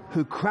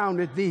 Who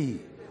crowneth thee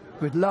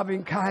with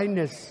loving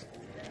kindness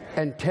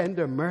and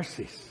tender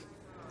mercies.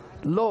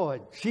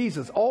 Lord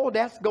Jesus, all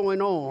that's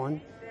going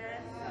on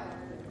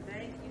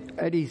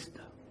at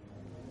Easter.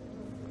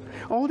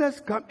 All that's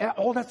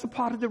a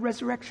part of the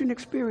resurrection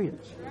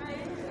experience.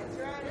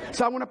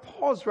 So I want to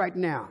pause right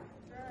now.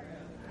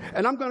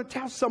 And I'm going to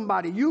tell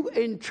somebody, you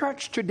in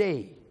church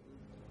today,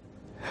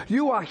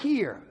 you are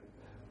here,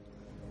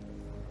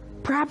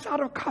 perhaps out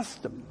of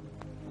custom,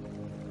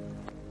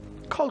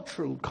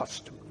 cultural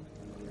custom.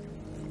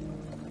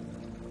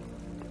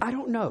 I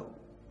don't know.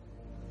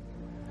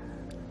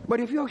 But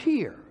if you're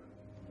here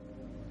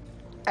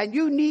and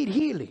you need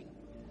healing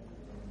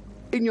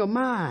in your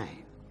mind,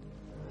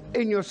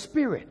 in your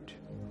spirit,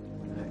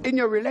 in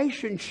your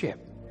relationship,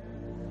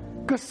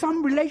 because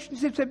some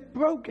relationships had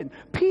broken.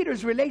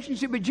 Peter's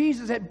relationship with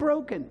Jesus had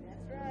broken.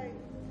 That's right.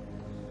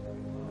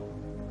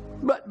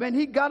 But when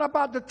he got up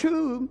out the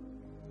tomb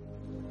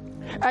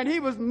and he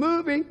was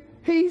moving,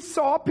 he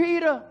saw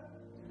Peter.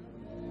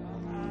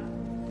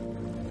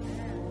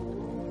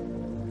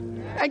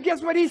 And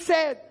guess what he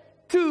said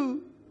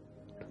to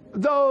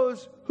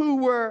those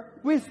who were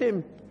with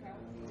him?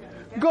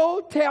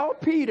 Go tell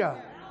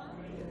Peter.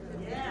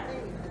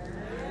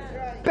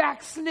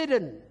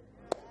 Backslidden,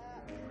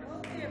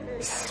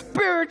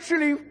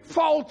 spiritually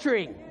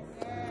faltering,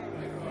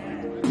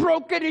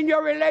 broken in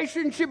your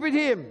relationship with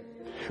him.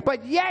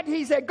 But yet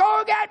he said,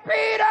 go get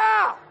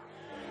Peter.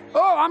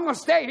 Oh, I'm going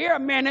to stay here a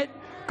minute.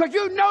 Because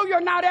you know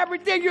you're not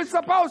everything you're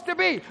supposed to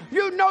be.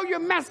 You know you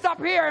messed up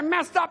here and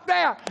messed up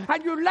there.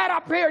 And you let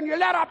up here and you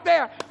let up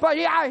there. But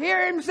I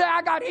hear him say,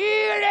 I got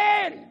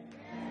healing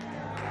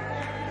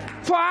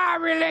for our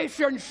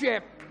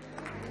relationship.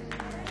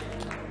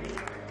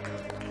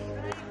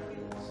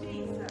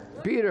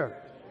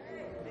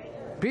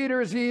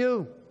 Peter is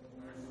healed.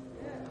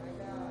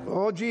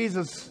 Oh,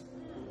 Jesus.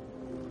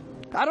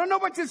 I don't know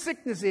what your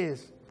sickness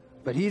is,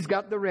 but he's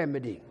got the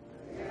remedy.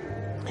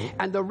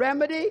 And the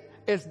remedy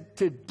is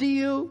to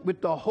deal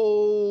with the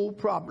whole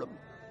problem.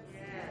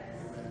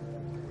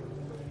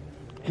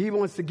 He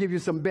wants to give you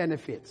some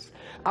benefits.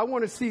 I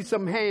want to see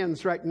some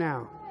hands right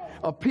now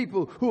of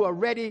people who are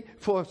ready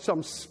for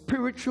some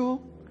spiritual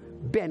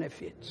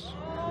benefits.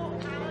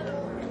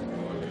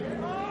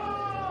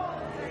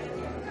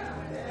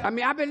 I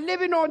mean, I've been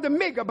living on the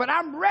meager, but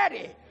I'm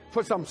ready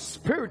for some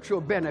spiritual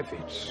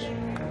benefits.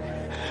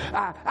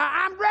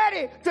 I'm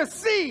ready to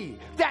see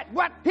that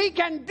what he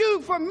can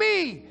do for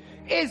me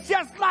is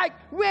just like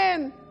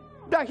when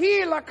the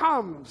healer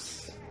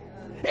comes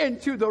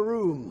into the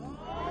room.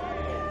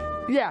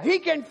 Yeah, he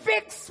can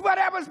fix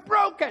whatever's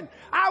broken.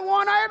 I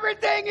want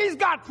everything he's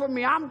got for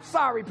me. I'm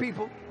sorry,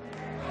 people.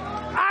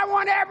 I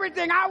want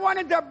everything. I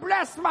wanted to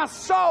bless my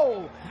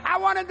soul. I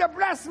wanted to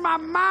bless my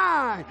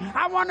mind.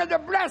 I wanted to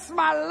bless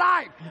my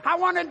life. I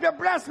wanted to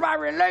bless my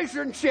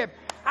relationship.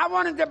 I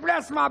wanted to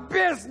bless my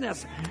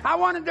business. I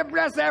wanted to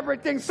bless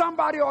everything.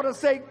 Somebody ought to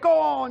say, go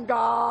on,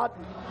 God.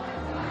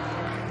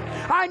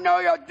 I know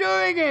you're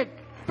doing it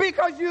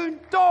because you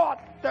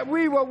thought that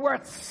we were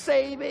worth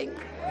saving.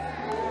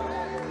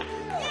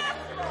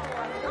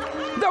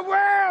 The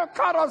world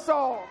cut us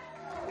off.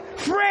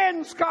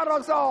 Friends cut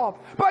us off.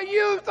 But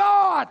you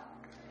thought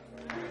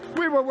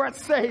we were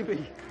worth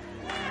saving.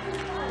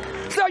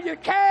 So you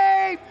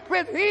came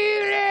with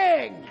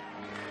healing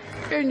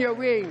in your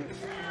wings.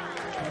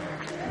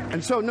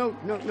 And so no.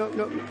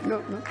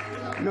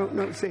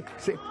 See.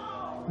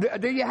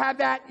 Do you have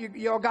that?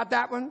 You all got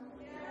that one?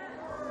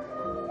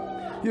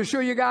 You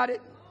sure you got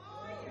it?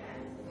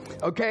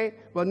 Okay.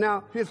 Well,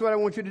 now here's what I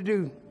want you to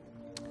do.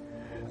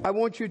 I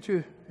want you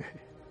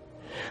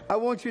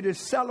to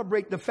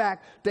celebrate the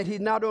fact that he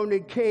not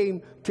only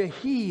came to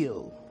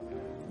heal,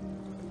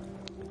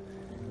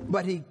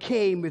 but he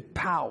came with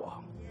power.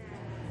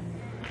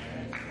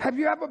 Have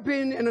you ever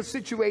been in a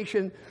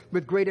situation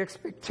with great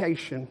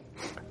expectation,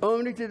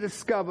 only to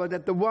discover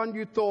that the one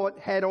you thought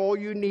had all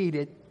you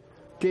needed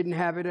didn't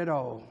have it at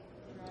all?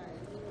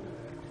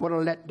 What a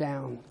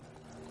letdown.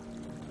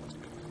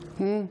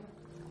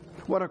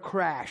 What a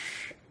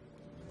crash.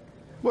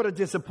 What a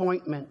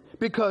disappointment.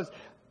 Because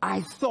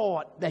I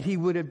thought that he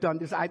would have done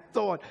this. I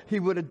thought he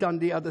would have done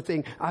the other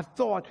thing. I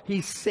thought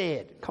he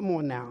said. Come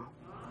on now.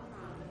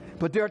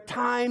 But there are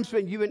times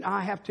when you and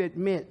I have to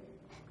admit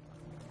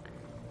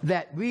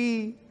that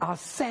we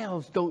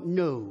ourselves don't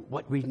know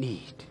what we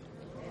need.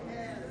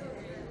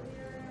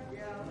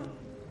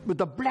 But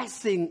the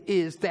blessing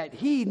is that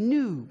he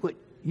knew what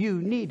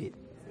you needed.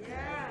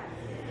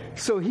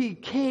 So he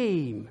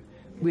came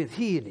with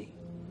healing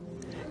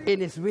in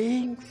his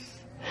wings,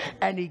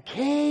 and he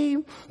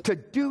came to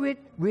do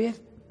it with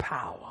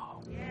power.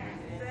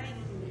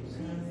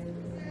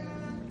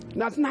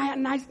 Now, it's not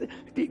nice.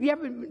 You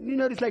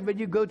notice, like, when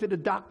you go to the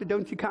doctor,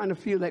 don't you kind of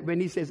feel like when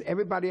he says,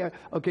 everybody,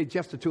 okay,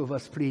 just the two of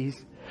us,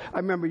 please. I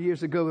remember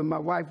years ago when my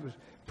wife was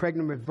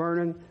pregnant with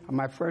Vernon,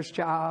 my first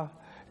child,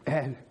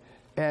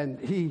 and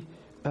he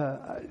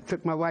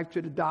took my wife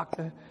to the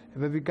doctor.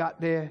 And when we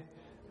got there,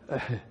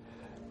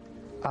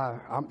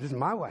 this is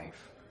my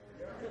wife.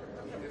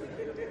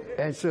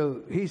 And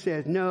so he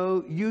says,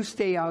 no, you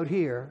stay out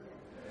here.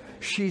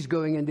 She's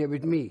going in there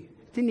with me.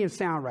 didn't even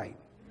sound right.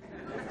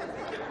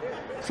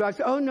 So I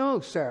said, oh, no,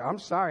 sir, I'm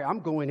sorry. I'm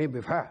going in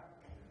with her.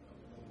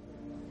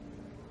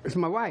 It's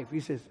my wife. He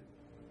says,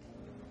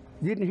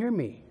 you didn't hear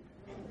me.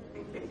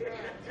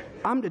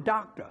 I'm the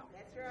doctor.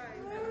 That's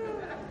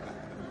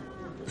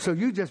right. So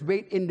you just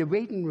wait in the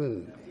waiting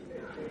room.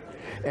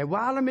 And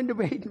while I'm in the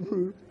waiting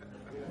room,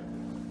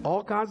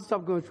 all kinds of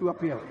stuff going through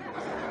up here.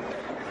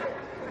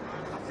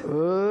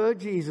 Oh,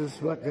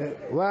 Jesus, what?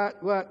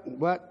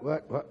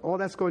 All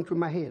that's going through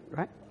my head,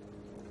 right?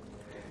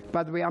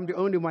 By the way, I'm the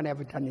only one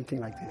ever done anything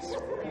like this.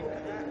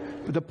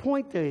 But the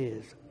point there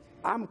is,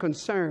 I'm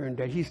concerned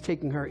that he's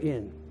taking her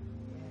in,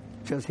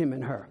 just him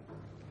and her.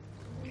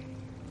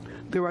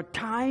 There are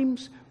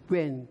times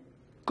when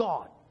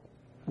God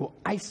will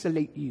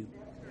isolate you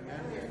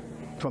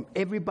from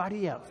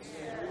everybody else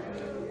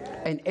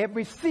and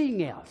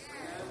everything else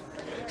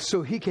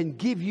so he can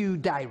give you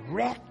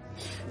direct,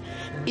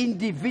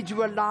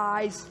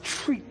 individualized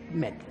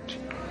treatment.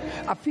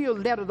 I feel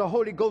led of the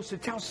Holy Ghost to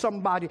tell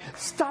somebody,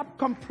 stop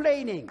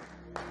complaining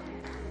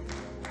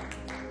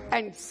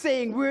and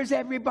saying, where's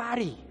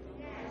everybody?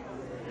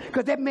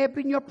 Because that may have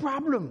been your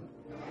problem.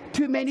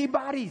 Too many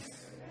bodies.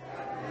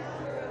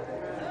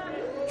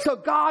 So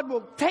God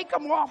will take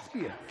them off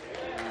you.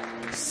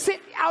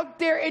 Sit out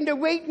there in the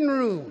waiting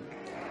room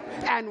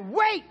and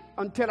wait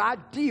until I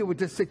deal with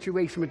the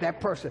situation with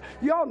that person.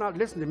 Y'all not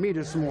listening to me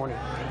this morning.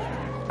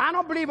 I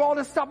don't believe all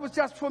this stuff was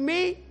just for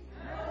me.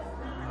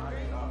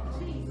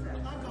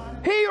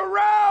 He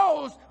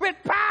arose with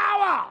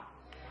power.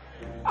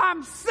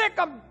 I'm sick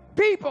of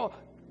people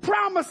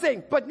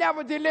promising but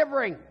never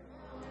delivering.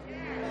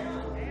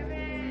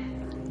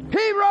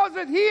 He rose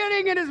with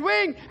healing in his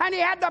wing, and he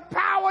had the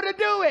power to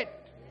do it.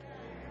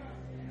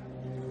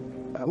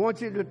 I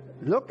want you to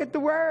look at the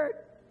word.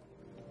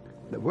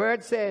 The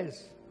word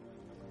says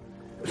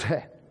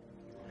that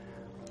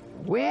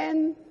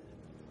when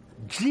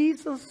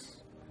Jesus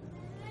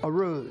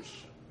arose,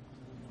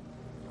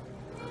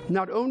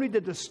 not only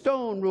did the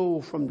stone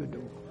roll from the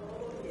door,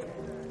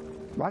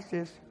 watch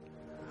this,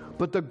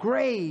 but the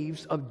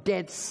graves of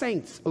dead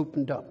saints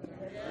opened up.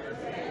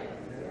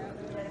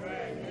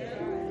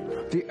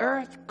 The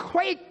earth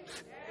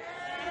quaked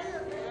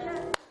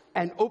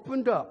and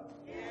opened up.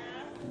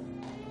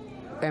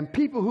 And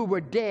people who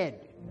were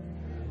dead,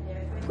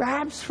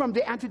 perhaps from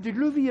the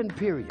antediluvian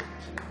period,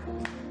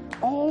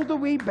 all the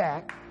way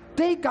back,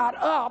 they got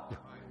up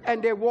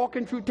and they're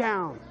walking through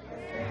town.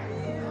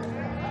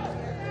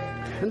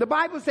 And the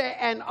Bible said,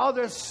 and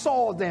others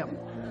saw them.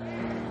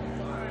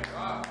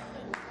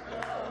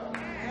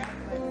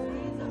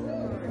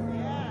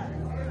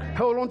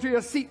 Hold on to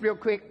your seat real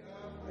quick.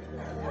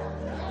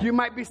 You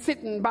might be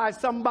sitting by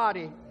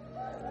somebody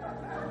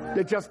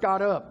that just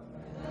got up.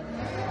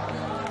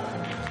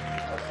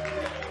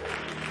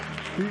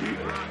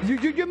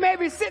 You may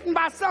be sitting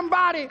by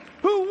somebody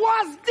who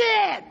was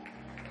dead.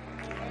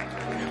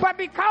 But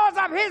because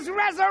of his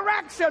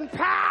resurrection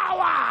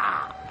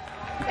power,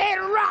 it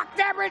rocked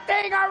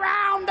everything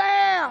around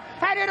there.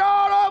 And it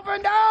all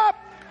opened up.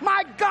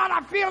 My God,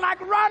 I feel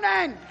like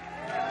running.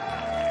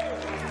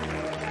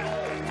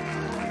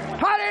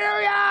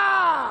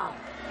 Hallelujah.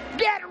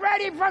 Get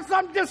ready for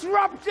some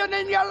disruption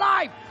in your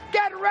life.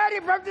 Get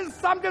ready for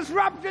some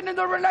disruption in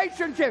the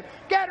relationship.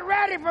 Get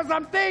ready for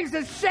some things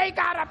to shake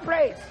out of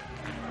place.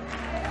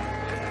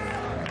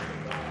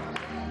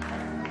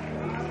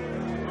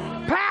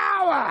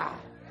 Power.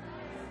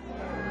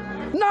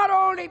 Not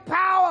only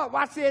power,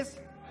 watch this,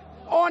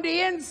 on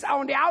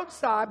the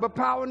outside, but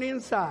power on the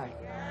inside.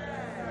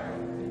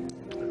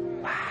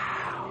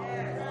 Wow.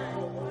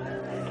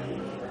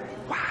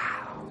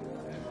 Wow.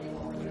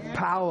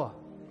 Power.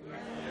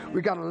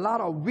 We got a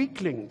lot of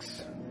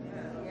weaklings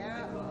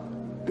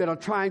that are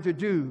trying to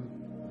do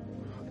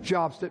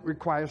jobs that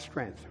require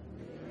strength.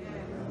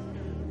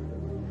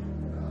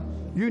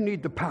 You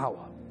need the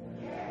power.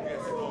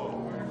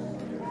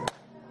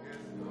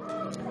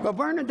 But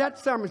Vernon, that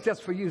sermon's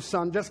just for you,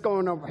 son. Just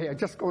going over here.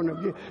 Just going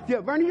over here. Yeah,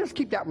 Vernon, just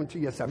keep that one to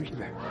yourself.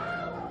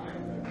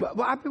 But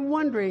I've been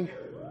wondering,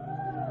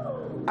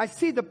 I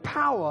see the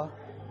power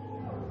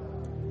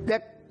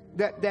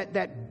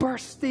that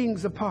bursts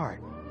things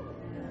apart.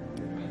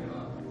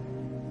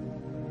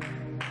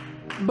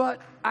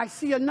 But I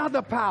see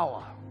another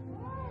power.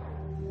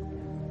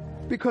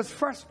 Because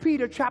 1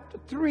 Peter chapter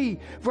 3,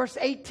 verse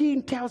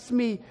 18 tells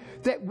me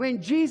that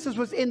when Jesus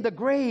was in the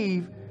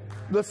grave,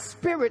 the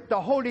Spirit, the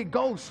Holy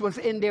Ghost, was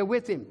in there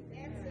with him.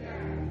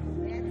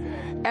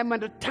 And when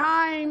the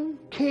time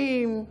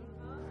came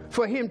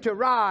for him to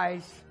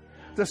rise,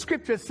 the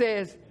scripture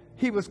says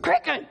he was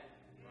quickened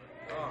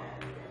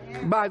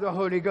by the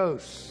Holy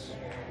Ghost.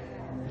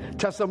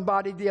 Tell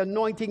somebody, the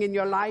anointing in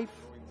your life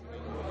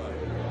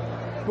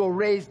will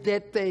raise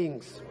dead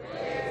things.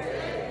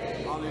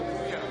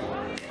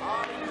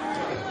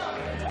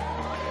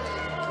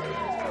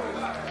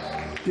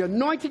 The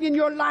anointing in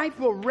your life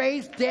will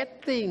raise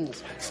dead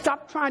things.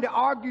 Stop trying to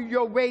argue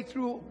your way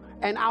through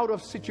and out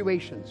of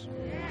situations.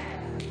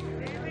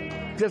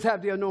 Just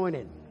have the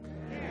anointing.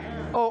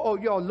 Oh,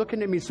 y'all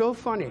looking at me so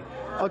funny.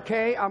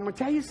 Okay, I'm going to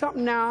tell you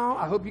something now.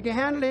 I hope you can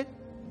handle it.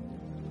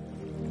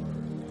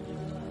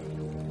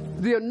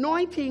 The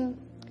anointing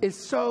is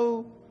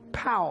so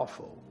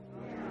powerful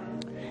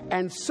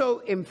and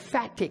so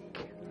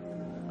emphatic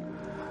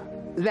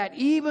that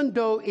even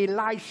though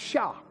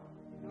Elisha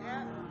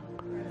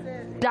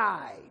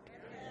died,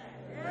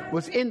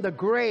 was in the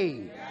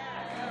grave,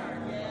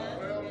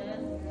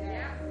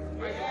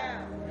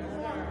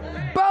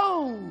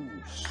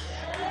 bones.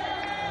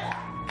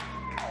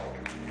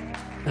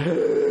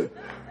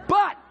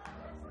 But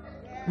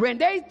when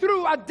they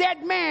threw a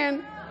dead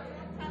man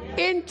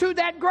into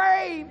that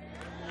grave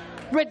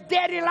with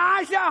dead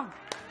Elijah,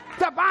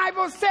 the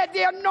Bible said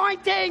the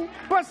anointing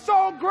was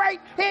so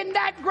great in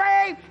that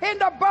grave, in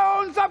the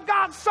bones of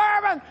God's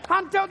servant,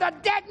 until the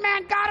dead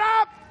man got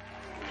up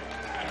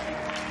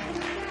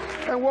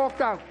and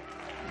walked out.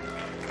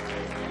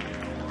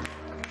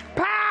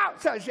 Power!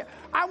 So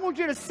I want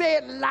you to say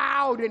it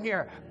loud in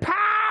here.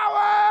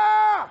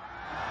 Power!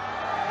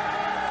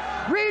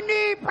 We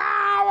need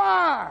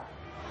power!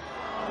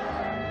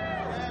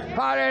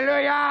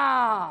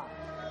 Hallelujah!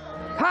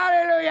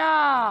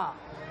 Hallelujah!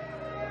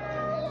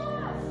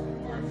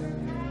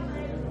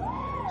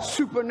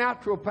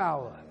 Supernatural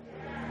power.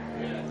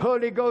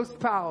 Holy Ghost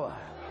power.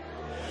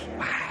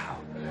 Wow.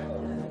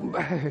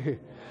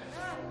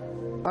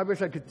 I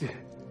wish I could.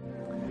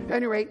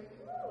 Anyway,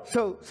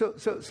 so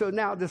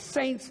now the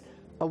saints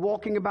are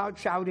walking about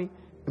shouting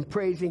and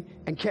praising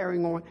and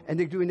carrying on, and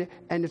they're doing it,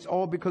 and it's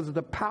all because of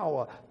the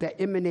power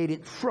that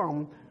emanated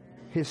from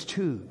his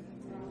tomb.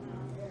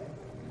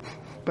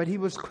 But he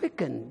was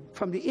quickened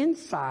from the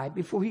inside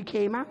before he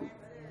came out.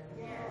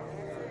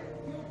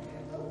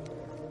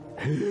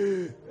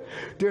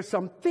 There's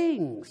some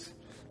things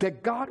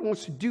that God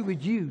wants to do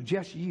with you,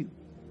 just you.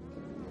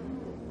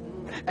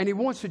 And he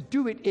wants to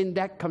do it in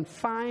that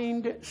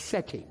confined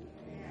setting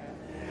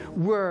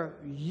where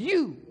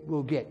you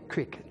will get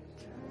quickened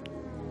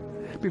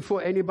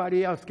before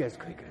anybody else gets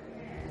quickened.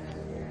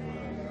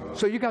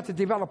 So you got to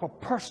develop a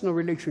personal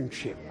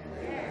relationship.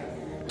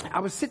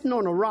 I was sitting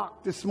on a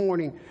rock this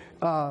morning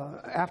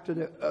after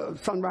the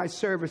sunrise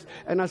service,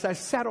 and as I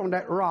sat on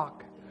that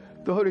rock,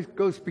 the Holy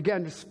Ghost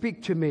began to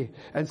speak to me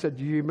and said,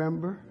 "Do you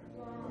remember?"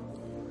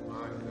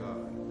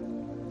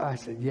 I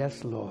said,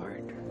 "Yes,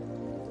 Lord."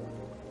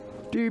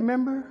 "Do you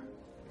remember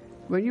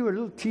when you were a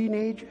little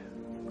teenager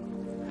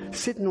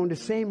sitting on the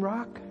same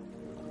rock?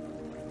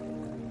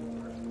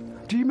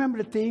 Do you remember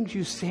the things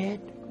you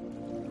said?"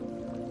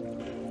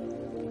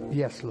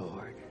 "Yes,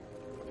 Lord."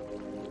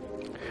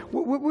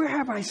 Where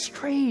have I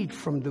strayed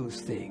from those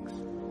things?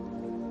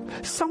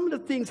 Some of the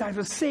things I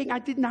was saying, I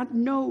did not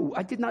know.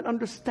 I did not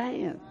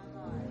understand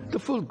the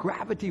full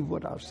gravity of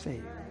what I was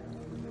saying.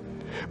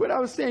 When I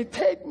was saying,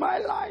 "Take my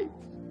life.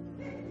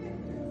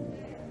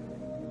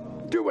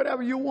 Do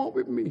whatever you want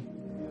with me."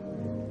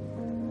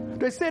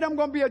 They said I'm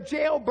going to be a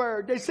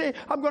jailbird. They say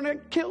I'm going to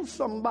kill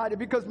somebody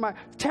because my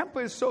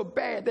temper is so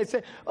bad. They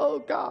say, "Oh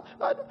God,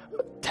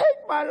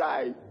 take my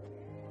life."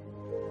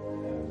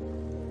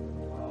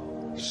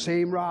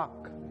 Same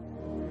rock.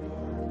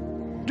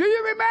 "Do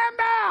you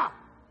remember?"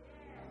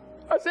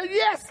 I said,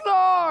 "Yes,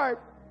 Lord.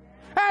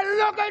 And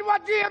look at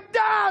what you have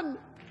done.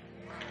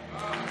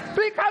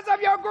 Because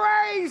of your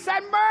grace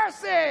and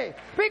mercy,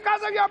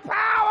 because of your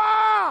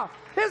power,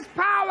 his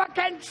power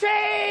can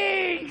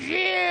change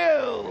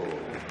you.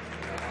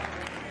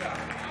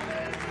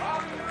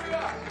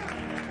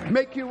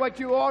 Make you what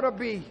you ought to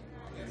be."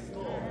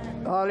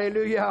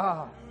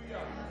 Hallelujah.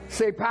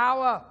 Say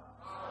power.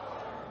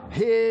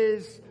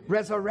 His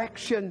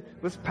resurrection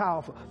was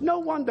powerful. No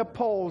wonder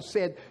Paul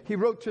said, he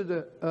wrote to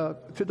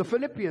the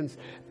Philippians,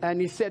 and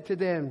he said to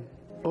them,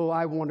 "Oh,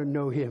 I want to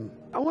know him.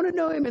 I want to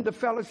know him in the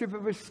fellowship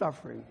of his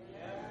suffering.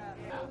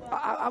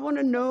 I want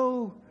to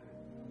know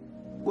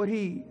what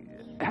he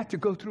had to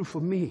go through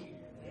for me.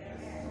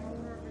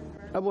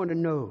 I want to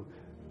know,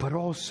 but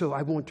also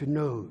I want to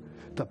know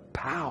the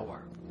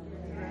power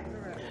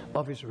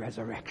of his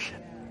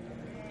resurrection.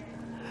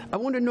 I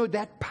want to know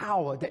that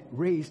power that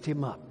raised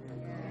him up.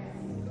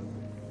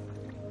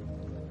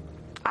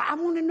 I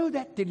want to know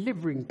that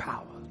delivering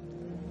power."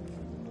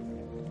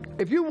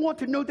 If you want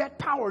to know that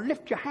power,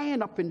 lift your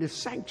hand up in the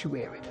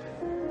sanctuary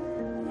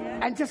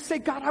and just say,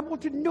 "God, I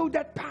want to know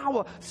that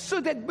power so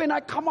that when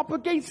I come up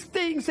against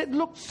things that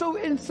look so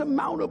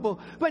insurmountable,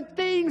 when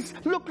things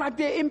look like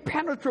they're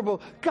impenetrable,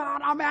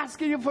 God, I'm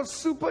asking you for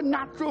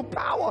supernatural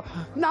power,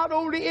 not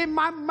only in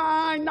my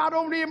mind, not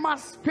only in my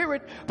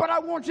spirit, but I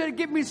want you to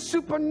give me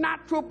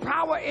supernatural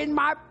power in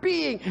my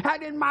being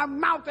and in my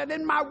mouth and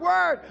in my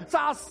word, so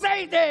I'll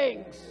say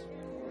things.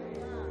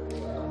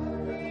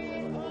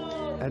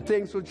 And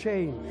things will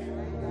change."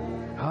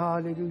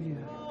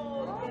 Hallelujah.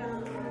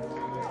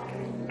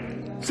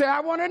 Say, "I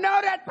want to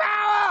know that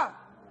power."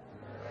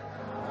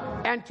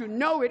 And to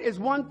know it is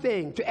one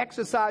thing. To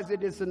exercise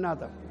it is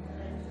another.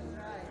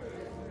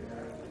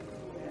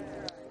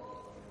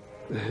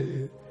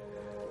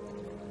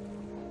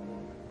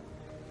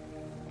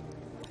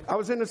 I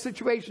was in a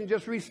situation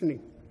just recently.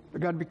 I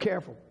got to be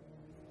careful.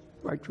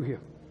 Right through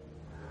here.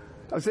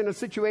 I was in a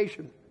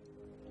situation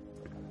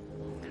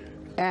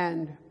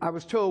And I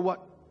was told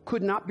what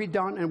could not be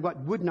done and what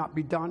would not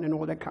be done and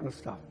all that kind of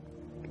stuff.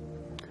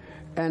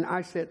 And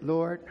I said,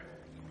 Lord,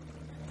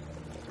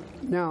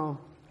 now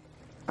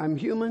I'm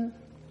human,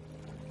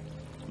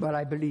 but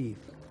I believe.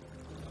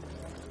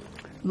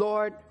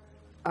 Lord,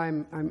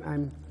 I'm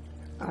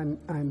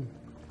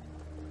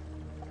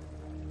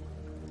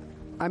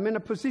in a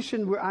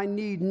position where I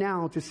need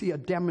now to see a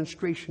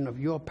demonstration of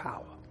your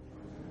power.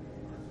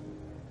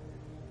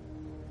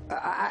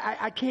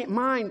 I can't,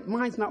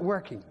 mine's not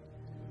working.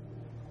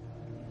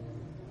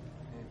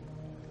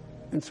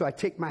 And so I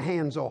take my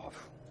hands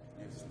off.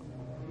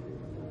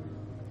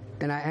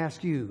 And I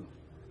ask you,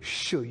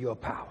 show your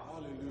power.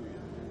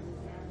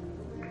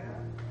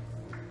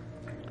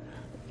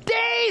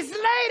 Days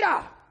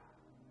later,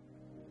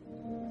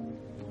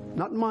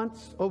 not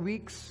months or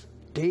weeks,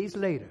 days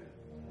later,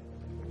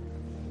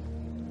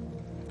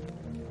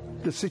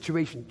 the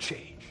situation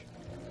changed.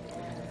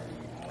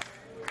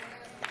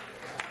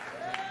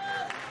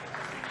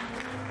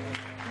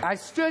 I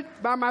stood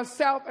by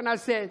myself and I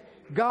said,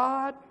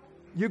 God,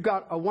 you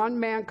got a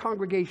one-man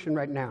congregation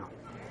right now.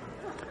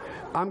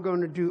 I'm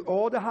going to do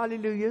all the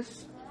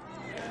hallelujahs.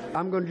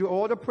 I'm going to do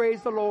all the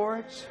praise the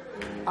Lord's.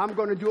 I'm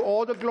going to do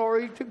all the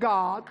glory to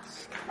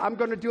God's. I'm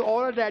going to do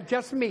all of that,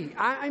 just me.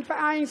 In fact,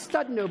 I ain't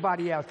studying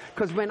nobody else.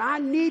 Because when I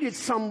needed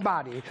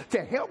somebody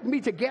to help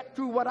me to get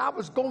through what I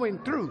was going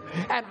through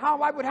and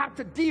how I would have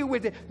to deal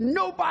with it,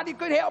 nobody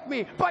could help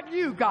me but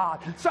you,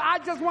 God. So I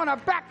just want to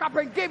back up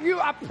and give you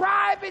a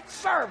private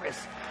service.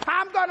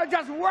 I'm going to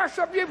just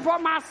worship you for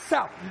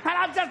myself. And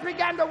I just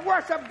began to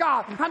worship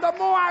God. And the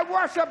more I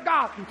worship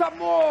God, the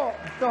more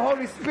the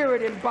Holy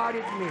Spirit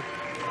embodied me.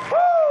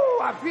 Woo!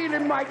 I feel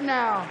him right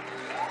now.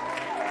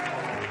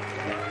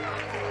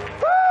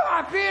 Woo!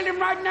 I feel him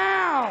right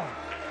now.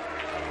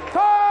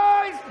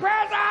 Oh, his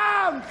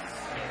presence.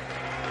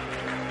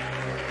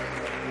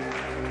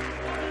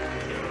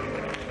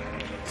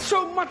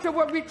 So much of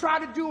what we try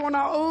to do on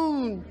our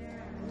own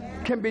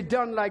can be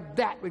done like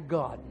that with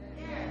God.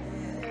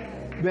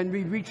 When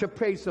we reach a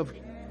place of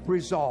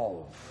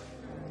resolve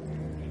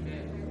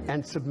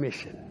and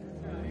submission.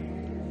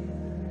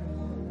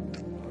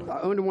 I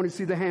only want to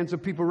see the hands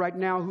of people right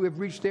now who have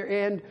reached their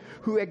end,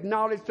 who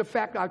acknowledge the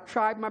fact I've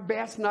tried my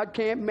best and I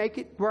can't make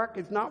it work.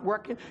 It's not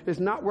working. It's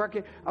not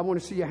working. I want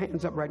to see your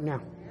hands up right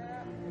now.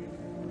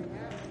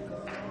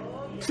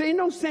 See, ain't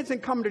no sense in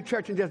coming to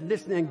church and just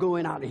listening and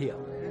going out of here.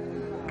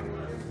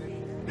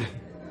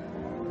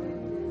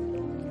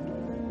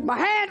 My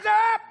hands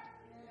up.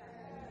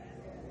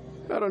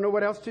 I don't know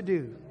what else to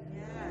do.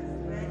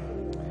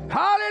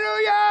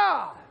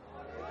 Hallelujah.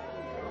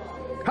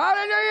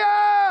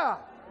 Hallelujah.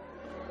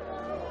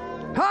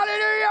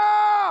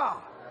 Hallelujah!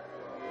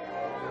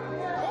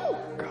 Oh,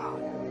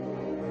 God.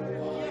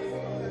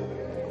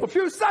 A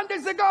few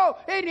Sundays ago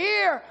in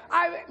here,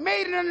 I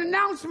made an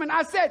announcement.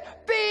 I said,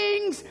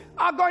 things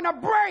are going to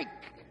break.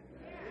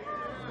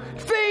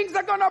 Things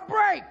are going to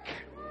break.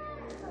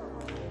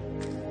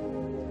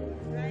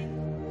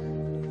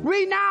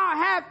 We now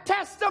have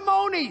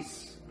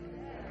testimonies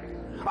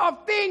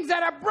of things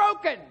that are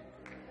broken,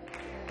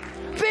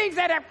 things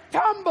that have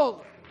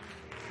tumbled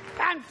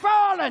and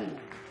fallen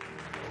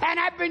and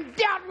have been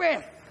dealt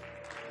with.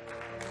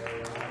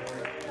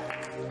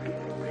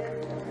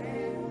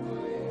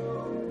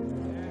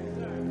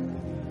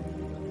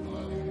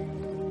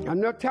 I'm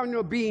not telling you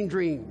a being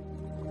dream.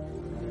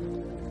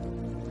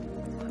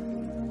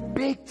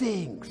 Big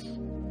things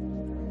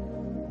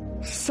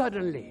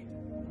suddenly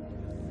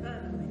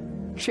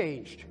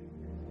changed.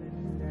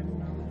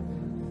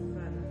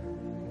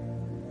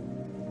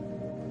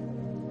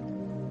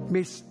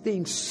 May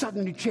things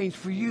suddenly change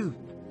for you.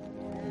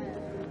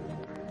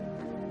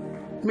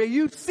 May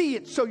you see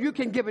it so you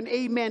can give an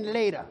amen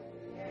later.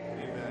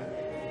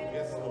 Amen.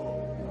 Yes,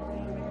 Lord.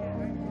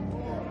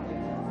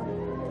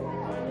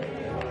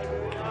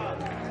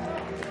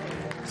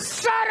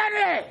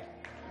 Suddenly,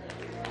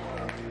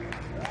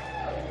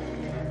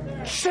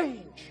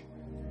 change.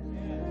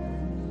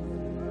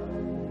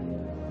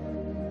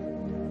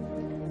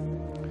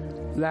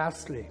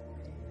 Lastly,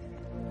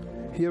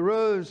 he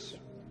arose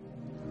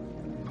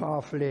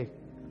powerfully.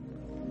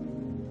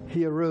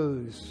 He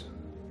arose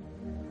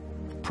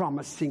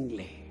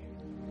promisingly.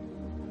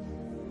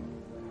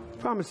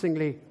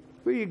 Promisingly.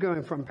 Where are you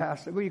going from,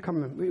 Pastor? Where are you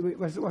coming?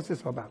 What's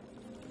this all about?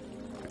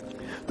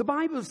 The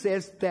Bible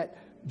says that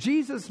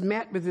Jesus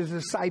met with his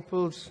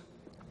disciples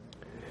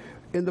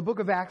in the book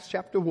of Acts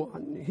chapter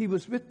 1. He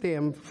was with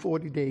them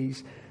 40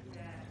 days,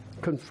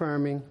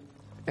 confirming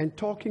and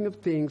talking of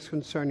things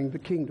concerning the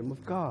kingdom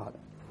of God.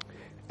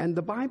 And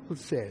the Bible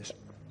says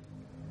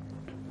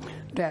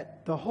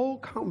that the whole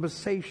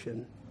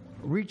conversation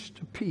reached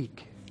a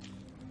peak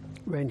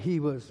when he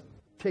was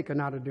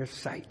taken out of their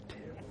sight.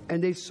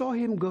 And they saw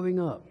him going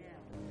up.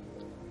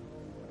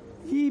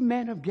 Ye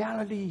men of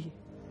Galilee,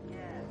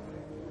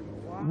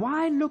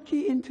 why look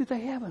ye into the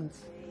heavens?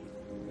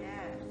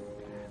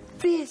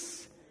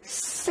 This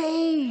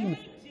same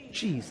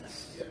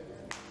Jesus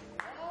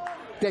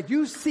that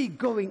you see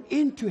going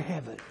into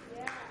heaven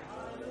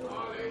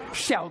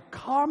shall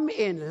come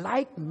in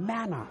like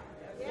manner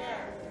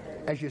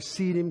as you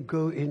see him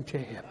go into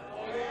heaven.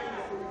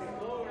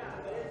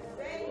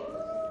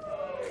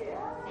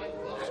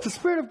 The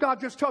Spirit of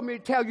God just told me to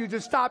tell you to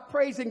stop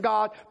praising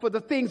God for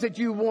the things that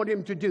you want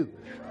him to do.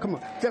 Come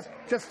on, just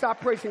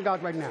stop praising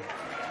God right now.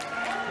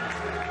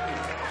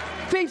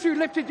 Things you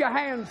lifted your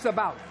hands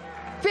about.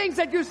 Things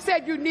that you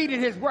said you needed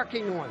his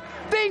working on.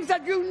 Things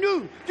that you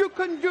knew you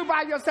couldn't do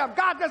by yourself.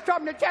 God just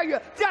told me to tell you,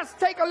 just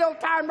take a little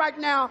time right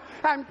now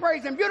and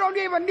praise him. You don't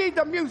even need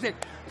the music.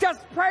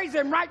 Just praise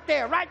him right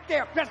there, right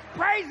there. Just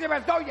praise him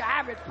as though you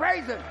have it.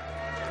 Praise him.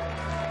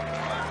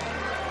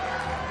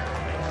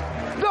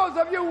 Those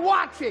of you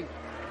watching,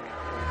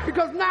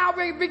 because now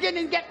we're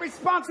beginning to get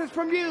responses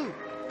from you.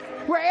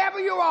 Wherever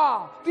you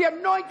are, the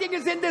anointing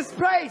is in this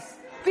place.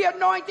 The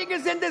anointing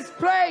is in this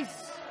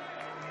place.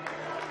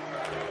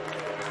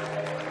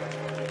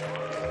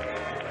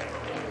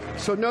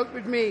 So note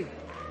with me,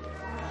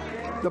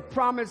 the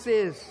promise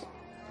is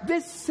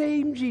this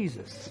same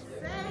Jesus.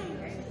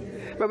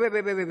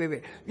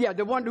 Wait. Yeah,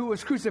 the one who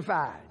was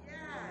crucified.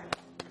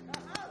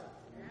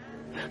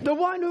 The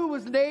one who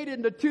was laid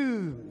in the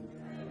tomb.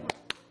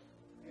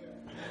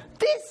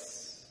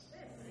 This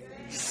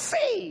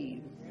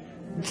same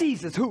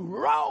Jesus who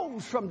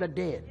rose from the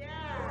dead.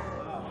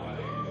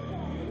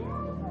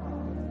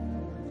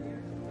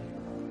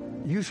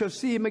 You shall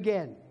see him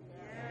again.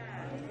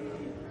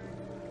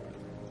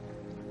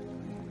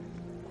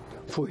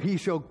 For he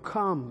shall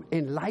come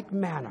in like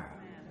manner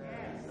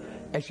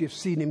as you've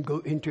seen him go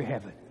into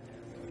heaven.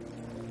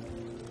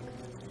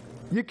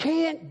 You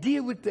can't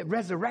deal with the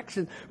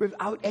resurrection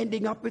without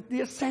ending up with the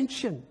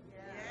ascension.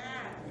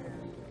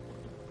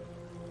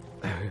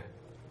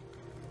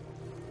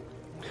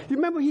 You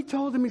remember he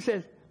told him, he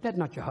says, let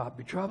not your heart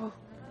be troubled.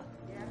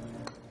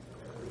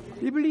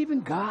 You believe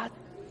in God?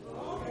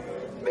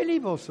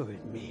 Believe also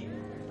in me.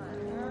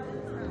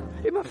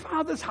 In my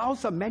Father's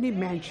house are many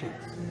mansions.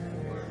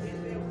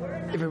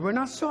 If it were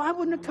not so, I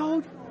wouldn't have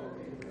told you.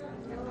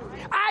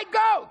 I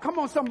go, come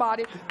on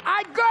somebody,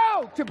 I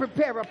go to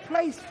prepare a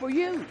place for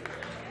you.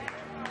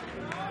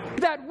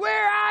 That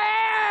where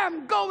I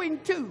am going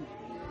to,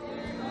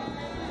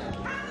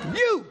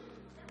 you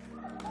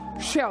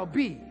shall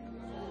be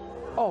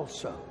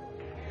also.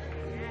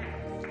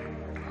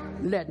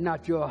 Let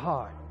not your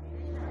heart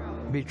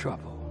be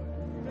troubled.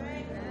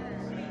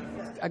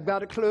 I got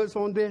to close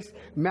on this.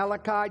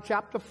 Malachi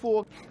chapter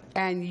 4.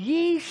 And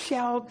ye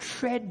shall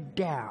tread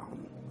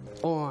down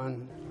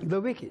on the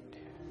wicked,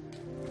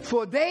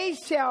 for they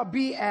shall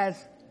be as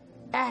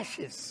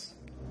ashes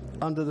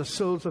under the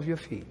soles of your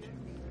feet.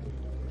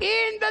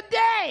 In the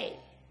day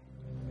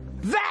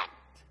that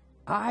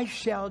I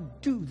shall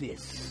do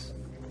this,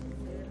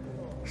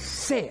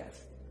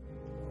 saith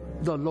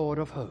the Lord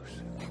of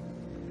hosts.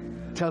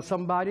 Tell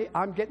somebody,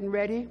 I'm getting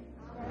ready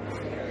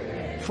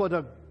for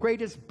the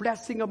greatest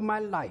blessing of my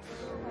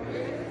life.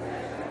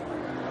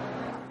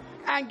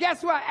 And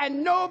guess what?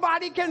 And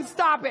nobody can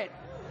stop it,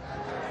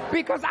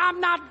 because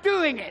I'm not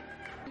doing it.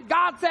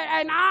 God said,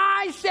 and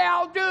I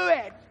shall do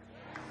it.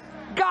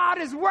 God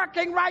is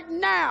working right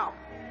now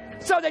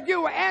so that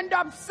you will end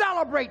up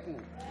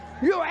celebrating.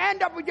 You will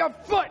end up with your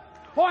foot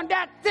on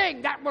that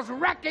thing that was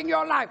wrecking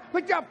your life,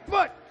 with your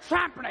foot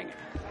trampling it.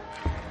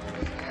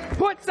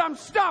 Put some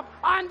stuff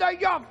under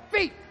your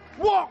feet.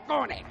 Walk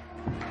on it.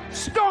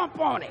 Stomp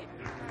on it.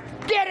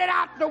 Get it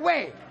out the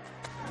way.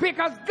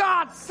 Because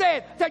God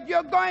said that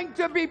you're going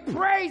to be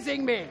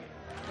praising me,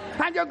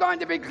 and you're going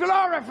to be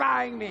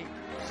glorifying me,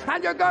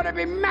 and you're going to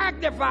be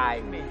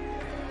magnifying me.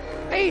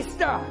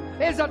 Easter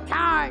is a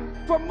time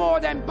for more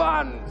than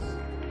buns.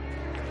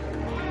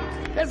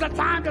 It's a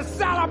time to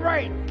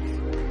celebrate.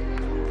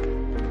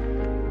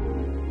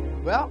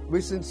 Well,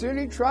 we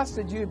sincerely trust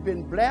that you've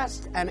been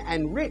blessed and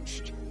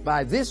enriched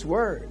by this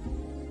word.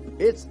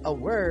 It's a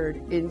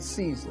word in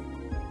season.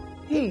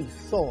 He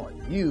thought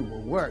you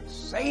were worth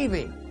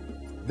saving.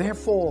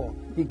 Therefore,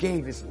 he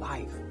gave his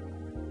life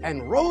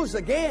and rose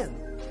again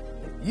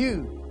that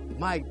you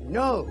might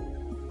know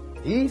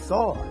he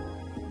thought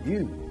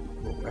you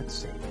were worth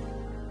saving.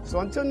 So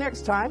until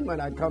next time, when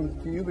I come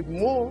to you with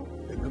more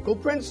biblical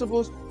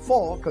principles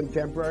for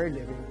contemporary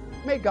living,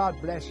 may God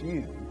bless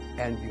you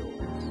and yours.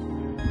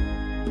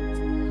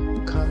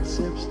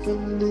 Concepts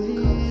of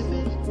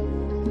living.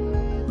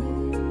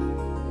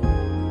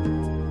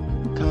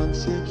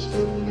 Concepts of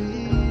living.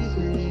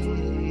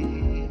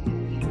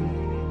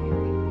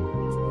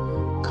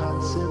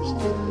 Concepts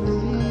of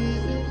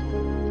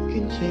living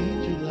can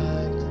change your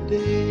life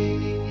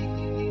today.